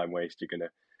going to time waste. You're going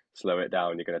to slow it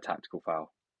down. You're going to tactical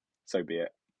foul. So be it.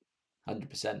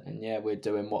 100%. And yeah, we're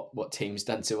doing what teams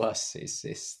done to us.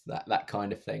 It's that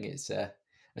kind of thing. It's a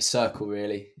circle,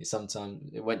 really. It's sometimes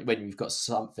when you've got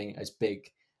something as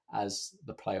big as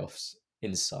the playoffs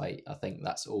in sight, I think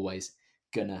that's always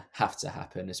gonna have to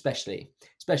happen, especially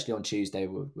on Tuesday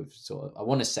with sort of, I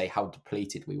want to say how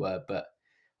depleted we were, but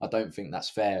I don't think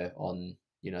that's fair on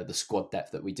the squad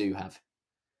depth that we do have.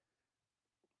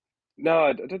 No,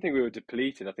 I don't think we were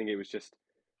depleted. I think it was just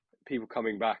people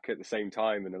coming back at the same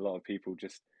time, and a lot of people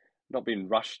just not being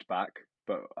rushed back.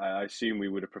 But I assume we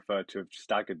would have preferred to have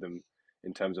staggered them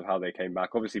in terms of how they came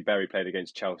back. Obviously, Berry played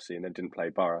against Chelsea and then didn't play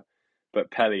Borough.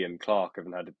 But Pelly and Clark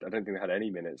haven't had. I don't think they had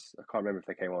any minutes. I can't remember if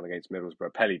they came on against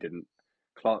Middlesbrough. Pelly didn't.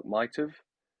 Clark might have.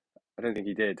 I don't think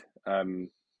he did.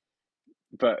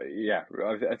 But yeah,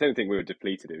 I don't think we were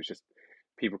depleted. It was just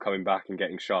people coming back and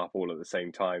getting sharp all at the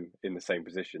same time in the same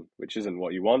position, which isn't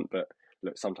what you want. But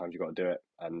look, sometimes you've got to do it.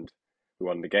 And we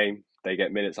won the game. They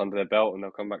get minutes under their belt and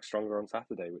they'll come back stronger on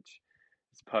Saturday, which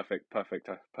is perfect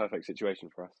situation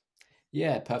for us.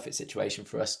 Yeah, perfect situation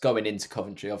for us. Going into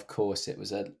Coventry, of course, it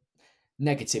was a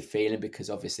negative feeling because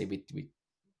obviously we'd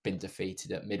been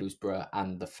defeated at Middlesbrough,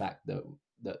 and the fact that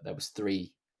there was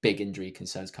 3 big injury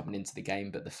concerns coming into the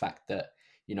game. But the fact that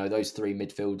those 3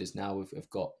 midfielders now have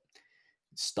got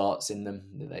starts in them,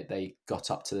 they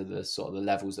got up to the sort of the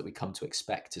levels that we come to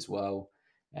expect as well.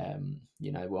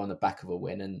 We're on the back of a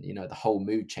win, and the whole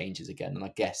mood changes again. And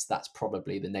I guess that's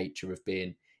probably the nature of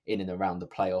being in and around the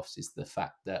playoffs, is the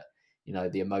fact that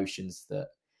the emotions that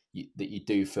you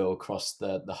do feel across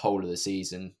the whole of the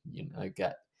season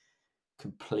get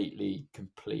completely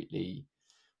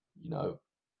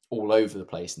all over the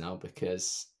place now,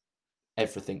 because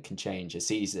everything can change.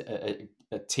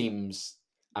 A team's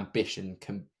ambition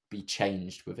can be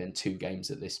changed within 2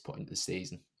 games at this point of the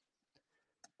season.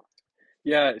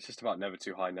 Yeah, it's just about never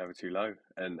too high, never too low.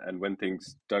 And when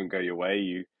things don't go your way,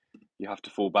 you have to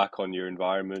fall back on your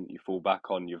environment, you fall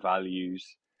back on your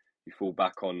values, you fall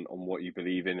back on what you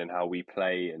believe in and how we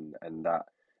play, and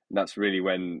that's really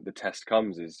when the test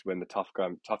comes, is when the tough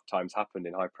times happen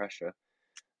in high pressure.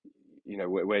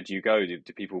 Where do you go?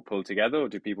 Do people pull together or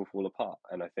do people fall apart?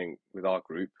 And I think with our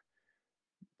group,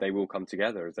 they will come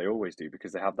together, as they always do,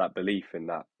 because they have that belief in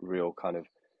that real kind of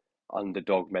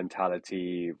underdog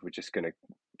mentality. We're just going to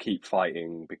keep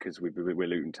fighting because we're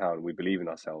Luton Town. We believe in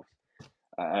ourselves,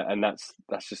 and that's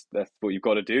what you've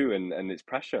got to do. And it's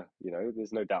pressure.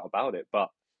 There's no doubt about it. But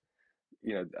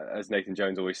as Nathan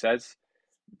Jones always says,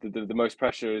 the most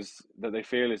pressure is that they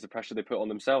feel is the pressure they put on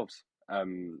themselves,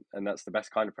 and that's the best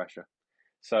kind of pressure.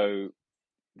 So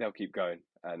they'll keep going,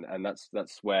 and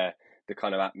that's where the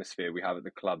kind of atmosphere we have at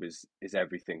the club is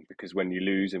everything. Because when you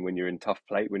lose and when you're in a tough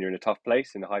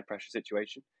place in a high pressure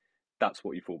situation, that's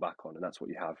what you fall back on, and that's what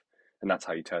you have, and that's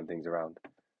how you turn things around.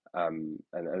 And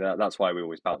that's why we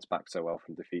always bounce back so well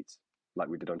from defeats, like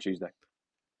we did on Tuesday.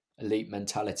 Elite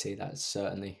mentality, that's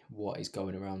certainly what is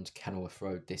going around Kenilworth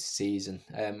Road this season.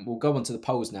 We'll go on to the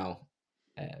polls now,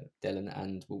 Dylan,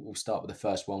 and we'll start with the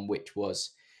first one, which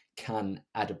was, can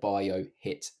Adebayo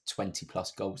hit 20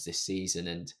 plus goals this season?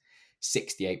 And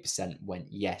 68% went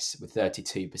yes, with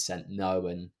 32% no.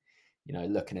 And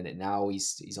looking at it now,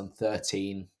 he's on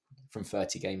 13 from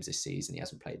 30 games this season. He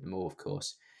hasn't played them all, of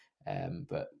course,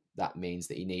 but that means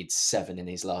that he needs 7 in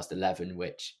his last 11,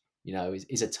 which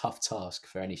is a tough task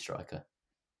for any striker.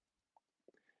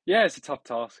 Yeah, it's a tough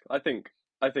task. I think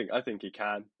he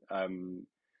can.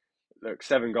 Look,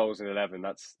 7 goals in 11.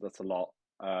 That's a lot.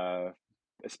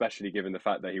 Especially given the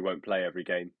fact that he won't play every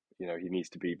game. He needs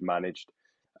to be managed.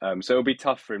 So it'll be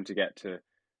tough for him to get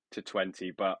to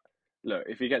 20. But look,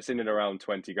 if he gets in and around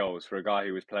 20 goals for a guy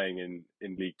who was playing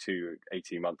in League 2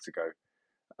 18 months ago,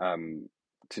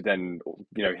 to then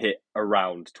hit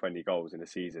around 20 goals in a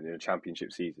season, in a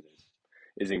championship season,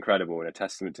 is incredible and a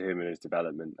testament to him and his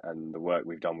development and the work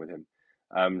we've done with him.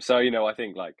 So, I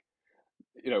think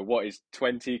what is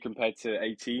 20 compared to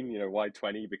 18? Why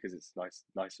 20? Because it's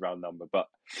nice round number. But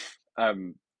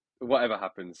whatever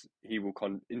happens, he will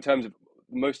in terms of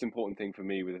the most important thing for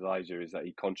me with Elijah is that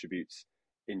he contributes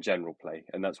in general play,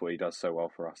 and that's what he does so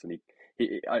well for us. And he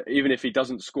even if he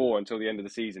doesn't score until the end of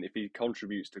the season, if he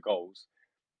contributes to goals,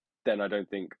 then I don't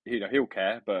think he'll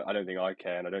care, but I don't think I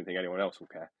care, and I don't think anyone else will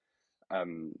care.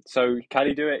 So can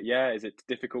he do it? Yeah. Is it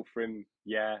difficult for him?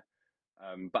 Yeah.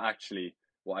 But actually,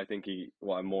 what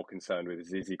I'm more concerned with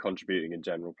is he contributing in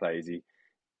general play? Is he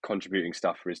contributing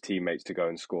stuff for his teammates to go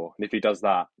and score? And if he does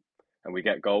that, and we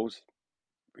get goals,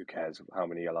 who cares how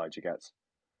many Elijah gets?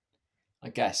 I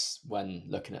guess when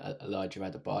looking at Elijah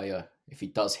Adebayo, if he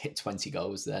does hit 20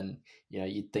 goals, then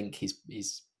you'd think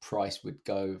his price would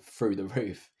go through the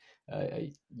roof.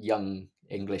 A young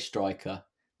English striker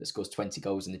that scores 20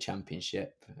 goals in the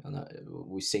Championship, and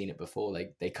we've seen it before.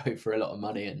 They go for a lot of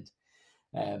money, and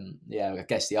I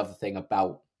guess the other thing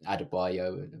about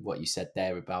Adebayo and what you said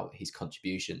there about his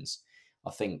contributions,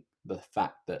 I think the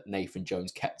fact that Nathan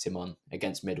Jones kept him on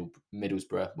against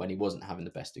Middlesbrough when he wasn't having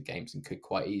the best of games and could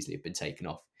quite easily have been taken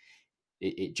off,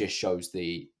 it just shows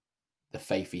the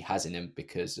faith he has in him,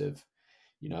 because of,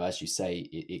 as you say,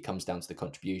 it comes down to the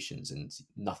contributions, and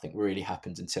nothing really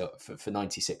happens until for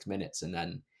 96 minutes. And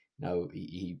then,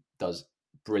 he does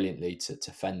brilliantly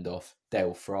to fend off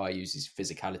Dale Fry, uses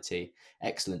physicality,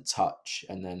 excellent touch,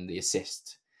 and then the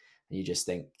assist. And you just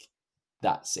think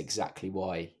that's exactly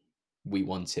why we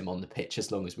want him on the pitch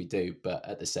as long as we do. But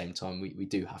at the same time, we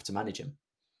do have to manage him.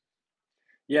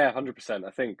 Yeah, 100%.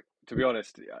 I think, to be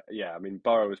honest, I mean,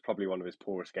 Borough was probably one of his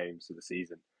poorest games of the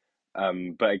season.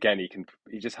 But again,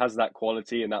 he just has that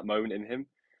quality and that moment in him.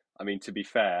 I mean, to be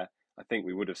fair, I think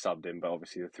we would have subbed him, but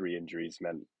obviously the 3 injuries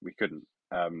meant we couldn't.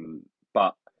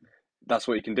 But that's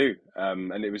what he can do.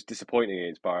 And it was disappointing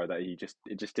against Borough that it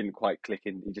just didn't quite click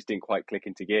in. He just didn't quite click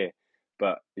into gear.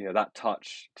 But that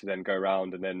touch to then go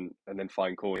around and then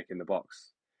find Cornick in the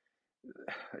box.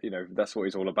 That's what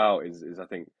he's all about. Is I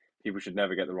think people should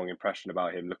never get the wrong impression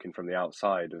about him looking from the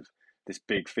outside of this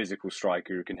big physical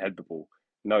striker who can head the ball.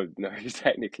 No, he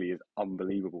technically is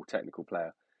unbelievable technical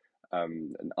player,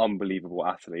 an unbelievable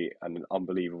athlete, and an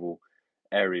unbelievable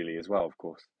aerially as well, of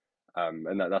course.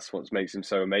 And that's what makes him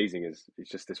so amazing. Is he's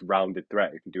just this rounded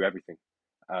threat who can do everything.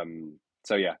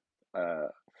 So yeah.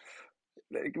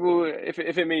 Well, if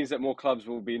it means that more clubs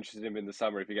will be interested in him in the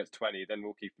summer, if he gets 20, then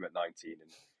we'll keep him at 19.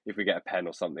 And if we get a pen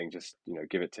or something, just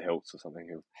give it to Hiltz or something.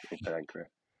 He'll play in career.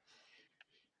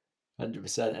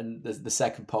 100%. And the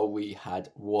second poll we had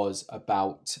was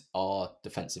about our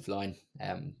defensive line.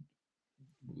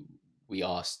 We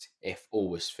asked if all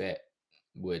was fit,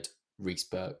 would Reece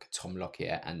Burke, Tom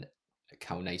Lockyer, and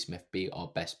Cal Naismith be our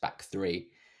best back three?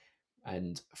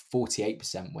 And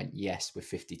 48% went yes, with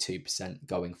 52%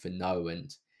 going for no.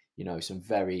 And, some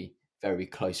very, very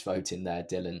close voting there,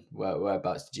 Dylan.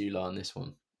 Whereabouts did you lie on this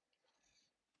one?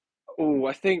 Oh,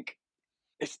 I think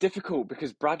it's difficult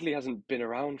because Bradley hasn't been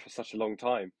around for such a long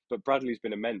time, but Bradley's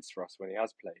been immense for us when he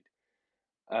has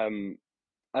played.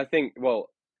 I think,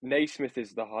 Naismith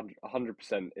is the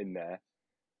 100% in there.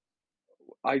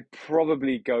 I'd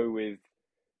probably go with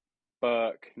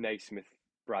Burke, Naismith,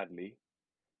 Bradley.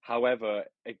 However,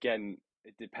 again,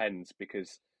 it depends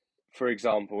because, for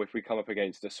example, if we come up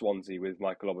against a Swansea with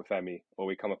Michael Obafemi, or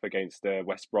we come up against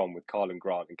West Brom with Karlan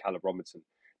Grant and Callum Robinson,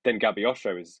 then Gabby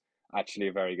Osho is actually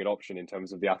a very good option in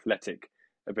terms of the athletic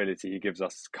ability he gives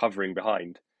us covering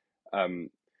behind.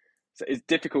 So it's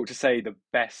difficult to say the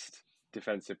best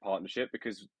defensive partnership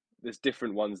because there's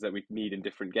different ones that we need in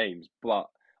different games. But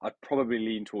I'd probably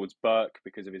lean towards Burke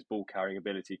because of his ball carrying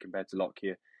ability compared to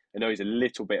Lockyer. I know he's a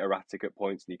little bit erratic at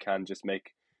points and he can just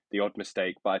make the odd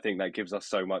mistake, but I think that gives us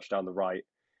so much down the right.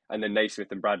 And then Naismith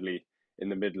and Bradley in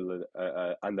the middle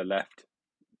and the left,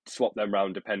 swap them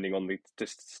round depending on the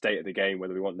just state of the game,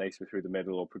 whether we want Naismith through the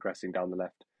middle or progressing down the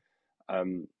left,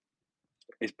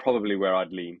 is probably where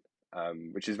I'd lean,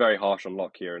 which is very harsh on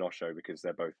Lockyer and Osho because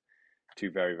they're both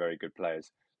two very, very good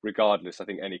players. Regardless, I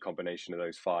think any combination of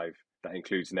those five, that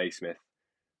includes Naismith,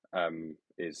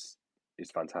 is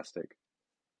fantastic.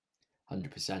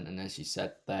 100%. And as you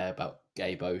said there about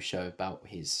Gabe Osho, about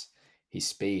his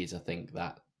speed, I think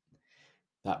that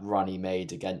run he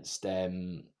made against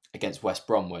West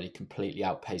Brom where he completely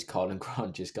outpaced Karlan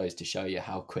Grant just goes to show you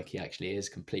how quick he actually is.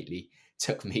 Completely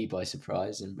took me by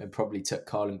surprise and probably took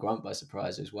Karlan Grant by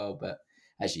surprise as well. But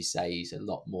as you say, he's a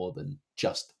lot more than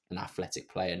just an athletic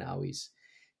player now. He's,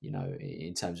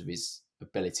 in terms of his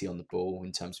ability on the ball,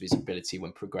 in terms of his ability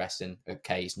when progressing.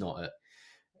 Okay, he's not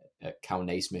at Cal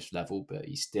Naismith level, but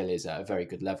he still is at a very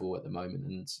good level at the moment.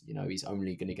 And, he's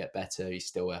only going to get better. He's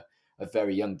still a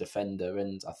very young defender.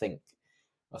 And I think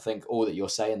all that you're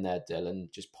saying there,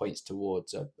 Dylan, just points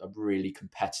towards a really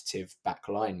competitive back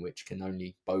line, which can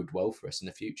only bode well for us in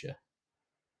the future.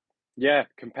 Yeah,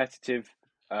 competitive,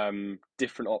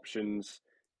 different options,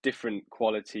 different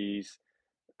qualities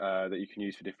that you can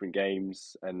use for different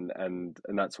games, and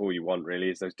that's all you want really,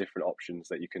 is those different options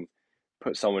that you can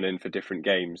put someone in for different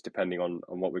games depending on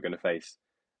what we're going to face,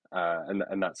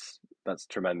 and that's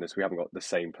tremendous. We haven't got the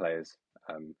same players,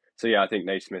 so yeah, I think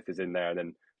Naismith is in there, and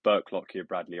then Burke, Lockyer,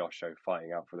 Bradley, Osho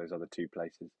fighting out for those other two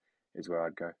places is where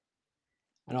I'd go.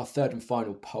 And our third and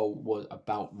final poll was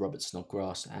about Robert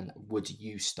Snodgrass and would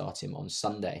you start him on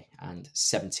Sunday? And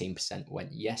 17% went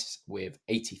yes, with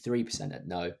 83% at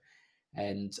no.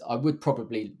 And I would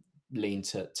probably lean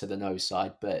to the no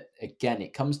side. But again,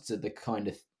 it comes to the kind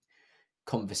of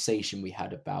conversation we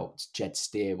had about Jed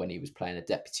Steer when he was playing a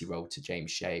deputy role to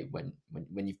James Shea. When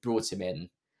you've brought him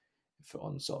in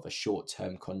on sort of a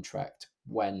short-term contract,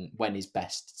 when is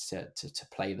best to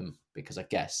play them? Because I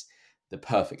guess the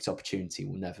perfect opportunity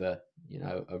will never,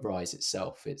 arise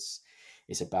itself. It's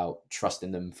about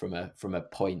trusting them from a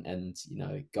point and,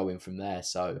 going from there.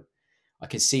 So I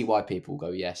can see why people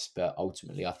go yes, but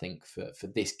ultimately I think for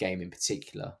this game in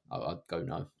particular, I'd go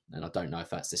no. And I don't know if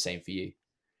that's the same for you.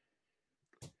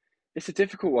 It's a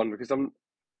difficult one because I'm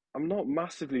not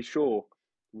massively sure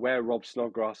where Rob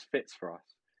Snodgrass fits for us.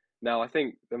 Now, I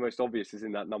think the most obvious is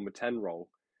in that number 10 role,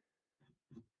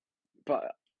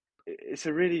 but it's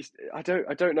a really, I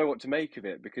don't know what to make of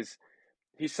it, because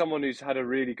he's someone who's had a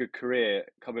really good career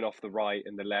coming off the right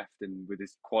and the left, and with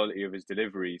his quality of his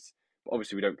deliveries. But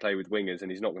obviously, we don't play with wingers,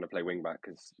 and he's not going to play wing back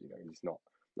because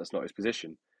that's not his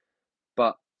position.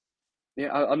 But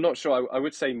yeah, I'm not sure. I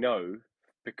would say no,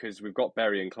 because we've got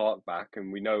Berry and Clark back,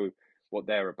 and we know what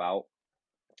they're about.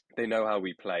 They know how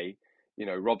we play.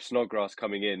 Rob Snodgrass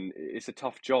coming in, it's a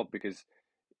tough job because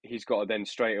he's got to then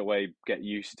straight away get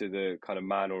used to the kind of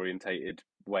man-orientated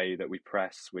way that we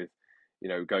press with,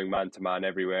 going man-to-man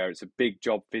everywhere. It's a big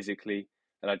job physically,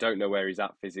 and I don't know where he's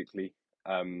at physically.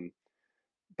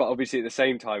 But obviously at the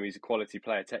same time, he's a quality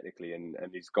player technically, and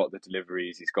he's got the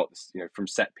deliveries. He's got this, from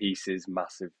set pieces,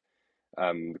 massive.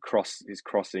 His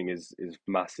crossing is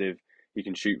massive. He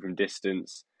can shoot from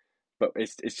distance. But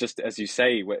it's just, as you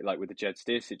say, like with the Jed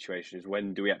Steer situation, is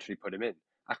when do we actually put him in?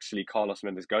 Actually, Carlos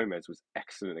Mendes Gomez was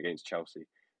excellent against Chelsea,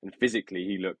 and physically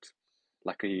he looked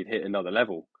like he'd hit another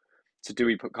level. So do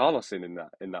we put Carlos in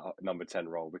that number 10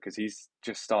 role, because he's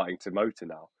just starting to motor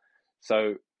now?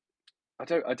 So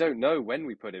I don't know when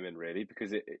we put him in really,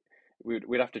 because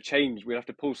we'd have to change. We'd have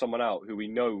to pull someone out who we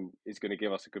know is going to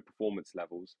give us a good performance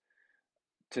levels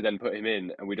to then put him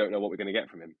in, and we don't know what we're going to get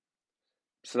from him.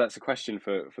 So that's a question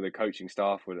for the coaching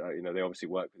staff. They obviously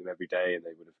work with him every day, and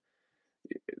they would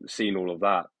have seen all of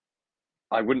that.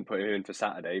 I wouldn't put him in for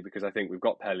Saturday, because I think we've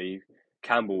got Pelly.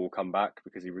 Campbell will come back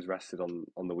because he was rested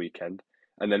on the weekend,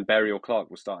 and then Berry or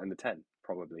Clark will start in the 10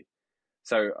 probably.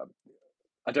 So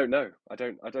I don't know. I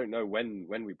don't know when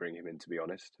we bring him in, to be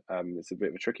honest. It's a bit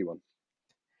of a tricky one.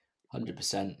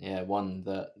 100%, yeah. One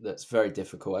that's very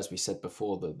difficult. As we said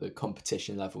before, the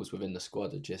competition levels within the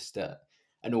squad are just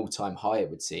an all-time high, it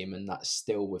would seem, and that's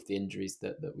still with the injuries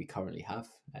that we currently have.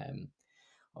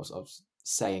 I was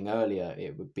saying earlier,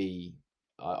 it would be,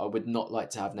 I would not like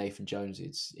to have Nathan Jones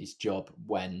his job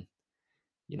when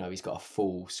he's got a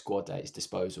full squad at his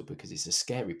disposal, because it's a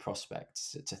scary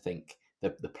prospect to think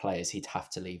the players he'd have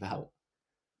to leave out.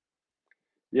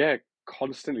 Yeah,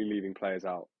 constantly leaving players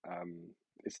out.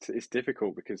 It's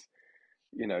difficult because,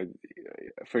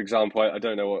 for example, I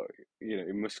don't know what,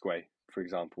 Musquet, for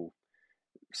example,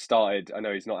 started. I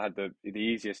know he's not had the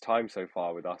easiest time so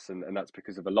far with us, and that's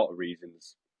because of a lot of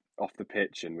reasons off the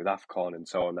pitch and with AFCON and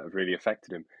so on that have really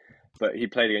affected him. But he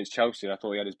played against Chelsea, and I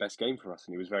thought he had his best game for us,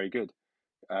 and he was very good,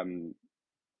 and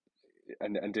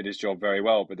did his job very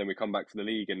well. But then we come back to the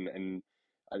league, and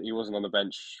he wasn't on the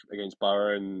bench against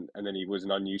Borough, and then he was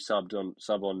an unused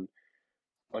sub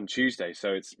on Tuesday.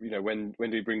 So it's, when do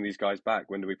we bring these guys back?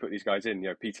 When do we put these guys in?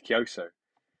 Peter Kioso,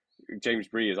 James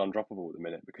Bree is undroppable at the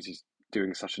minute because he's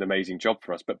doing such an amazing job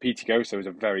for us. But Peter Kioso is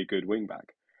a very good wing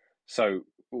back. So,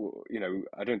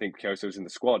 I don't think Kioso was in the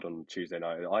squad on Tuesday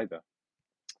night either.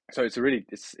 So it's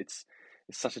it's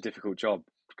such a difficult job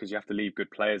because you have to leave good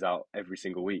players out every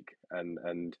single week,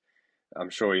 and I'm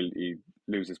sure he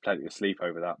loses plenty of sleep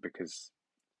over that, because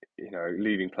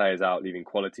leaving players out, leaving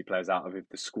quality players out of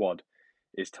the squad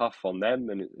is tough on them,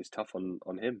 and it's tough on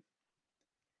him.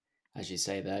 as you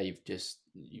say there,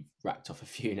 you've racked off a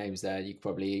few names there. You could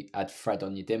probably add Fred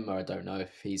Onyedinma. I don't know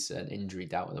if he's an injury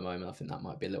doubt at the moment. I think that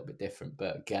might be a little bit different.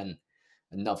 But again,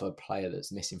 another player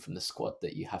that's missing from the squad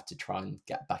that you have to try and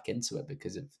get back into it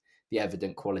because of the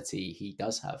evident quality he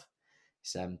does have.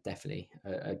 It's definitely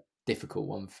a difficult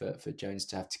one for Jones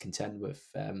to have to contend with.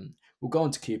 We'll go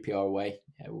on to QPR away.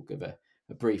 We'll give a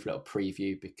brief little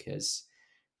preview because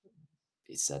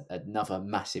it's another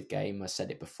massive game. I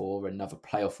said it before, another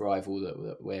playoff rival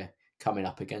that we're coming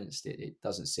up against. It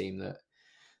doesn't seem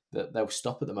that they'll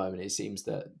stop at the moment. It seems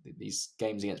that these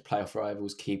games against playoff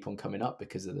rivals keep on coming up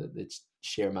because of the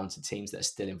sheer amount of teams that are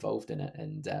still involved in it.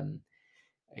 And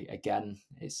again,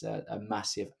 it's a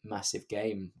massive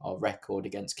game. Our record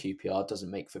against QPR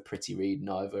doesn't make for pretty reading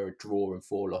either. A draw and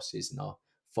 4 losses in our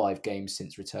 5 games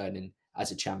since returning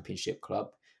as a championship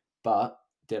club. But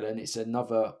Dylan, it's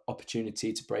another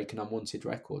opportunity to break an unwanted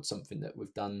record, something that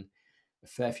we've done a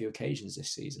fair few occasions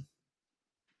this season.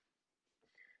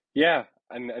 Yeah,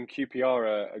 and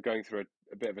QPR are going through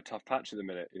a bit of a tough patch at the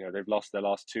minute. You know, they've lost their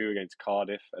last 2 against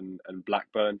Cardiff and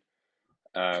Blackburn.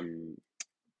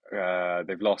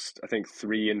 They've lost, I think,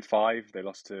 3 in 5. They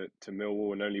lost to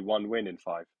Millwall and only 1 win in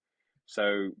 5.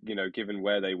 So, you know, given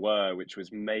where they were, which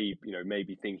was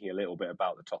maybe thinking a little bit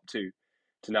about the top 2,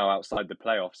 to now outside the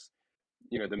playoffs,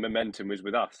 you know, the momentum was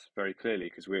with us very clearly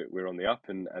because we're on the up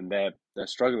and they're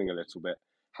struggling a little bit.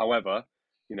 However,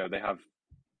 you know, they have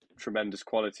tremendous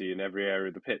quality in every area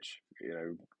of the pitch. You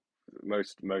know,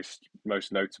 most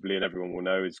notably, and everyone will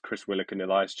know, is Chris Willock and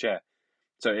Elias Chair.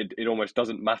 So it almost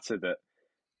doesn't matter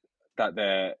that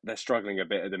they're struggling a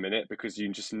bit at the minute because you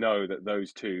just know that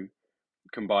those 2,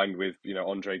 combined with, you know,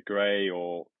 Andre Gray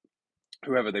or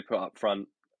whoever they put up front,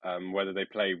 whether they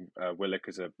play Willock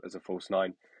as a false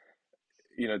 9,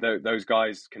 you know, those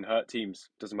guys can hurt teams.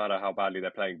 Doesn't matter how badly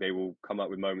they're playing, they will come up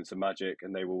with moments of magic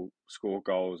and they will score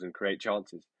goals and create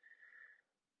chances.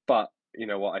 But you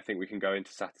know what, I think we can go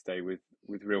into Saturday with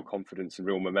real confidence and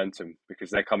real momentum because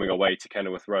they're coming away to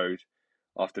Kenilworth Road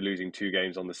after losing 2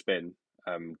 games on the spin.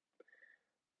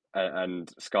 And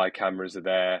Sky cameras are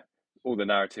there. All the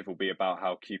narrative will be about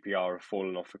how QPR have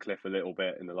fallen off a cliff a little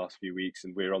bit in the last few weeks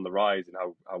and we're on the rise and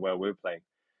how well we're playing.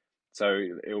 So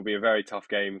it will be a very tough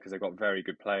game because they've got very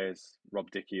good players. Rob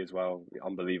Dickey as well,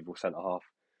 unbelievable centre-half.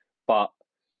 But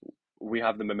we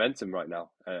have the momentum right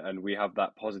now and we have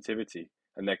that positivity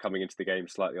and they're coming into the game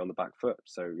slightly on the back foot.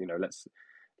 So, you know, let's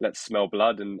smell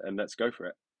blood and let's go for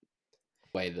it.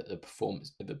 Way that the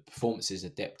performances are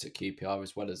dipped at QPR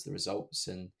as well as the results.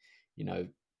 And, you know,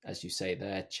 as you say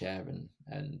there, Chair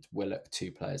and Willock,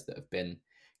 2 players that have been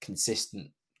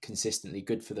consistently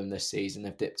good for them this season.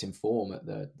 They've dipped in form at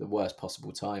the worst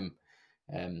possible time.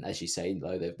 As you say,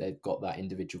 though, they've got that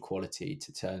individual quality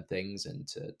to turn things and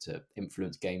to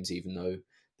influence games, even though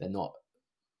they're not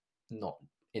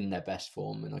in their best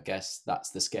form. And I guess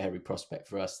that's the scary prospect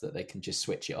for us, that they can just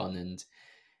switch it on and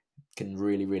can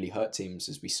really, really hurt teams,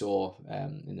 as we saw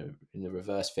in the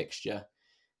reverse fixture.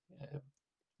 A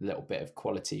little bit of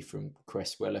quality from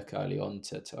Chris Willock early on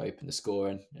to open the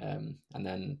scoring, and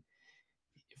then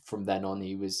from then on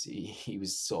he was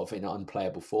sort of in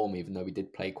unplayable form, even though we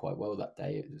did play quite well that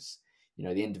day. It was, you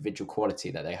know, the individual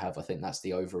quality that they have. I think that's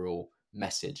the overall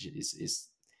message is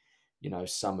you know,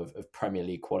 some of Premier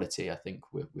League quality, I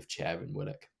think, with Chair and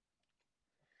Willock.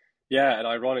 Yeah, and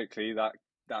ironically, that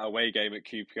away game at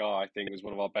QPR, I think, was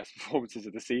one of our best performances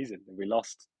of the season. We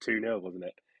lost 2-0, wasn't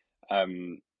it?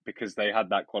 Because they had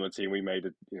that quality and we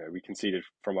we conceded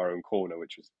from our own corner,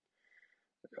 which was,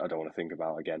 I don't want to think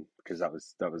about again because that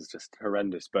was just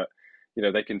horrendous. But, you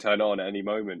know, they can turn on at any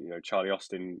moment. You know, Charlie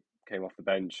Austin came off the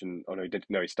bench and,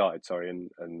 he started, sorry,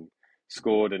 and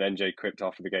scored, and NJ quipped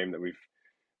after the game that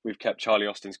we've kept Charlie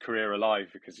Austin's career alive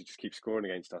because he just keeps scoring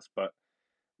against us. But,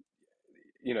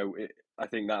 you know, I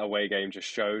think that away game just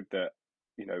showed that,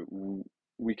 you know,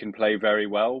 we can play very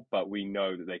well, but we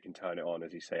know that they can turn it on,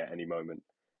 as you say, at any moment.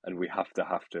 And we have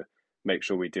to make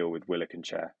sure we deal with Willock and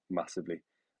Chair massively.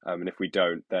 And if we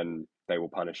don't, then they will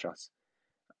punish us.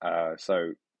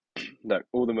 So, no,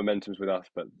 all the momentum's with us,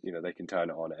 but, you know, they can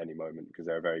turn it on at any moment because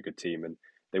they're a very good team and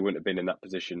they wouldn't have been in that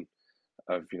position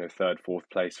of, you know, 3rd, 4th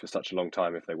place for such a long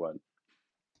time if they weren't.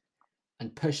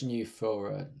 And pushing you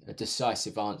for a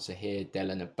decisive answer here,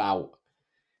 Dylan, about,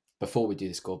 before we do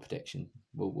the score prediction,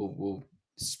 we'll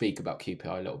speak about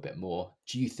QPR a little bit more.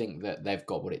 Do you think that they've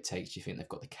got what it takes? Do you think they've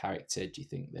got the character? Do you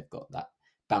think they've got that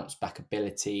bounce back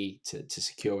ability to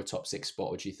secure a top 6 spot,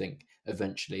 or do you think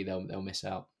eventually they'll miss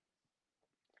out?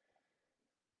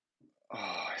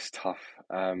 Oh, it's tough.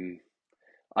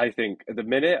 I think at the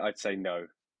minute I'd say no,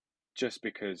 just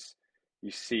because,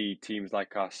 you see teams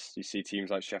like us, you see teams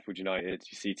like Sheffield United,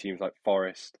 you see teams like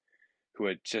Forest, who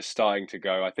are just starting to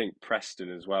go. I think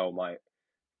Preston as well might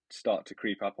start to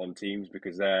creep up on teams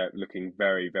because they're looking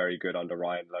very, very good under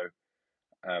Ryan Lowe.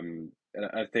 And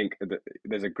I think that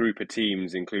there's a group of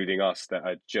teams, including us, that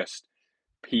are just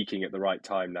peaking at the right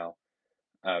time now.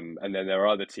 And then there are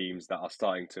other teams that are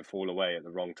starting to fall away at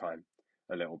the wrong time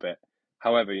a little bit.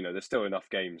 However, there's still enough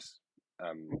games.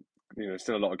 There's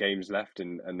still a lot of games left,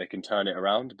 and they can turn it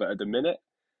around. But at the minute,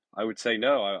 I would say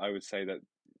no. I would say that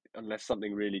unless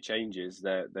something really changes,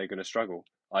 they're going to struggle,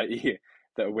 i.e.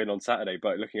 that a win on Saturday.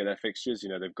 But looking at their fixtures,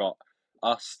 they've got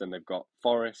us, then they've got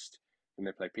Forest, then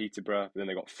they play Peterborough, then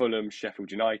they've got Fulham,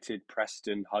 Sheffield United,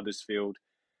 Preston, Huddersfield,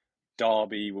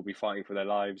 Derby will be fighting for their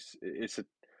lives. It's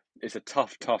a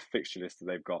tough fixture list that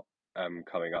they've got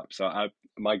coming up. So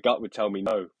my gut would tell me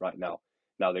no right now.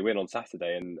 Now they win on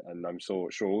Saturday, and I'm sure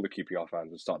all the QPR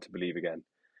fans will start to believe again.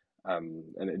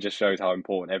 And it just shows how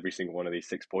important every single one of these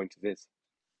 6 pointers is.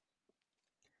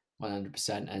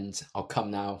 100%. And I'll come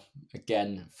now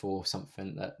again for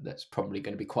something that's probably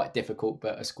going to be quite difficult,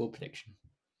 but a score prediction.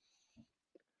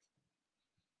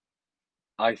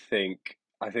 I think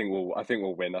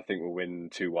we'll win. I think we'll win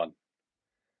 2-1.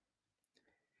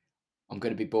 I'm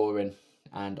going to be boring,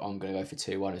 and I'm going to go for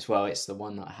 2-1 as well. It's the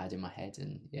one that I had in my head,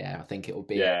 and I think it will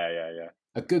be a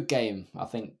good game. I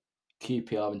think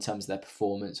QPR, in terms of their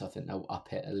performance, I think they'll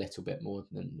up it a little bit more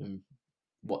than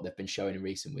what they've been showing in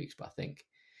recent weeks. But I think,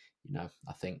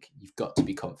 I think you've got to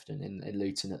be confident in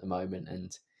Luton at the moment,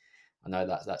 and I know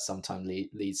that sometimes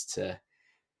leads to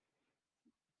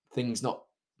things not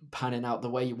panning out the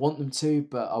way you want them to,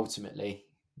 but ultimately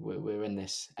we're in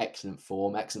this excellent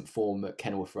form at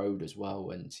Kenilworth Road as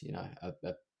well, and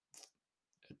a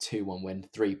 2-1 win,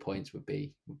 3 points would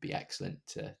be excellent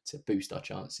to boost our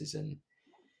chances, and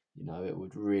it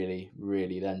would really,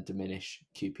 really then diminish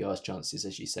QPR's chances.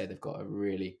 As you say, they've got a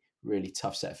really, really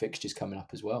tough set of fixtures coming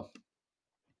up as well.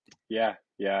 Yeah,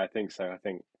 I think so. I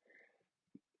think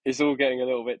it's all getting a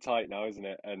little bit tight now, isn't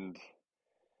it? And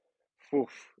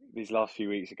these last few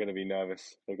weeks are going to be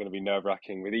nervous. They're going to be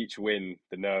nerve-wracking. With each win,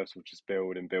 the nerves will just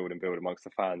build and build and build amongst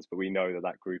the fans. But we know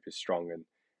that group is strong, and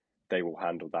they will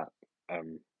handle that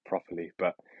properly.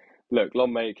 But look,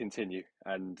 long may it continue.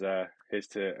 And here's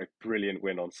to a brilliant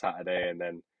win on Saturday, and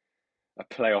then a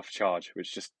playoff charge,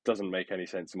 which just doesn't make any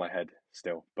sense in my head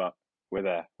still. But we're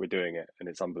there, we're doing it, and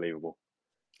it's unbelievable.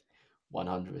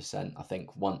 100%. I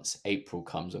think once April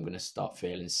comes, I'm going to start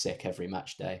feeling sick every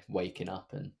match day, waking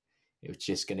up, and it was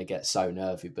just going to get so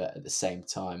nervy. But at the same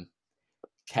time,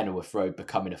 Kenilworth Road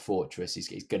becoming a fortress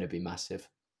is going to be massive.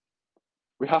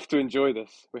 We have to enjoy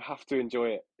this. We have to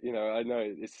enjoy it. I know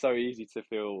it's so easy to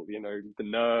feel, the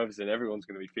nerves, and everyone's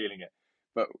going to be feeling it.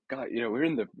 But guys, we're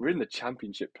in the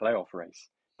championship playoff race.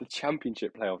 The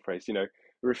championship playoff race.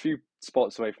 We're a few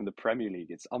spots away from the Premier League.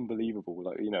 It's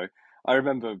unbelievable. I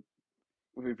remember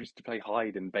we used to play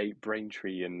Hyde and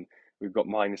Braintree, and we've got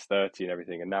 -30 and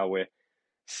everything, and now we're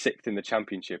 6th in the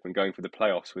championship and going for the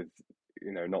playoffs with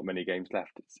not many games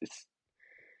left.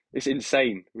 It's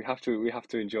insane. We have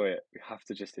to enjoy it. We have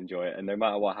to just enjoy it, and no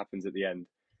matter what happens at the end,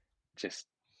 just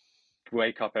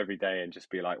wake up every day and just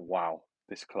be like, wow,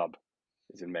 this club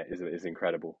is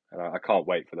incredible, and I can't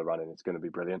wait for the run-in. It's going to be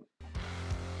brilliant.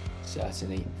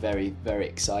 Certainly, very, very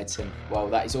exciting. Well,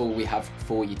 that is all we have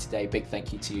for you today. Big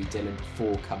thank you to you, Dylan,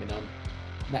 for coming on.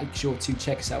 Make sure to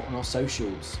check us out on our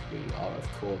socials. We are, of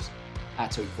course,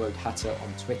 at Oak Road Hatter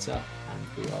on Twitter,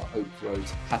 and we are Oak Road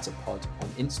Hatter Pod on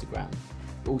Instagram.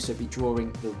 We'll also be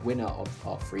drawing the winner of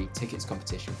our free tickets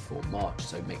competition for March,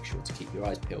 so make sure to keep your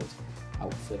eyes peeled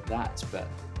out for that. But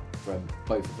from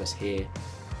both of us here,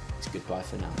 it's goodbye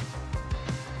for now.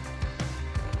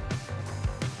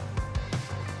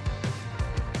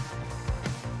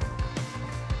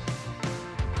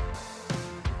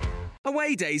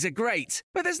 Away days are great,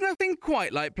 but there's nothing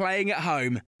quite like playing at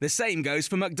home. The same goes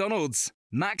for McDonald's.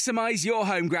 Maximise your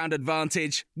home ground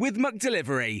advantage with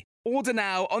McDelivery. Order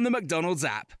now on the McDonald's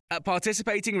app. At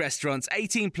participating restaurants,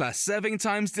 18 plus, serving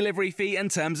times, delivery fee and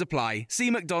terms apply. See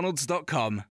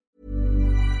mcdonalds.com.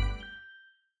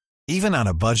 Even on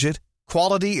a budget,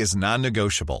 quality is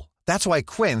non-negotiable. That's why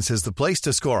Quince is the place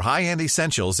to score high-end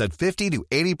essentials at 50 to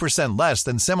 80% less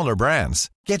than similar brands.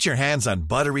 Get your hands on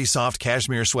buttery soft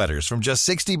cashmere sweaters from just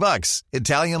 $60,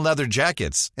 Italian leather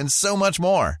jackets, and so much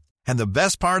more. And the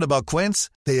best part about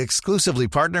Quince, they exclusively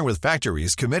partner with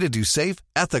factories committed to safe,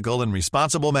 ethical, and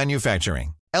responsible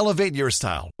manufacturing. Elevate your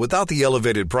style without the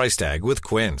elevated price tag with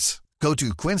Quince. Go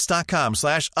to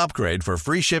quince.com/upgrade for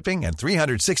free shipping and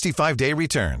 365-day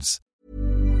returns.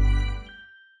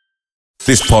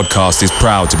 This podcast is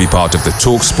proud to be part of the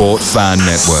TalkSport Fan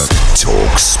Network.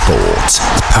 TalkSport.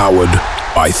 Powered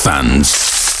by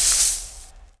fans.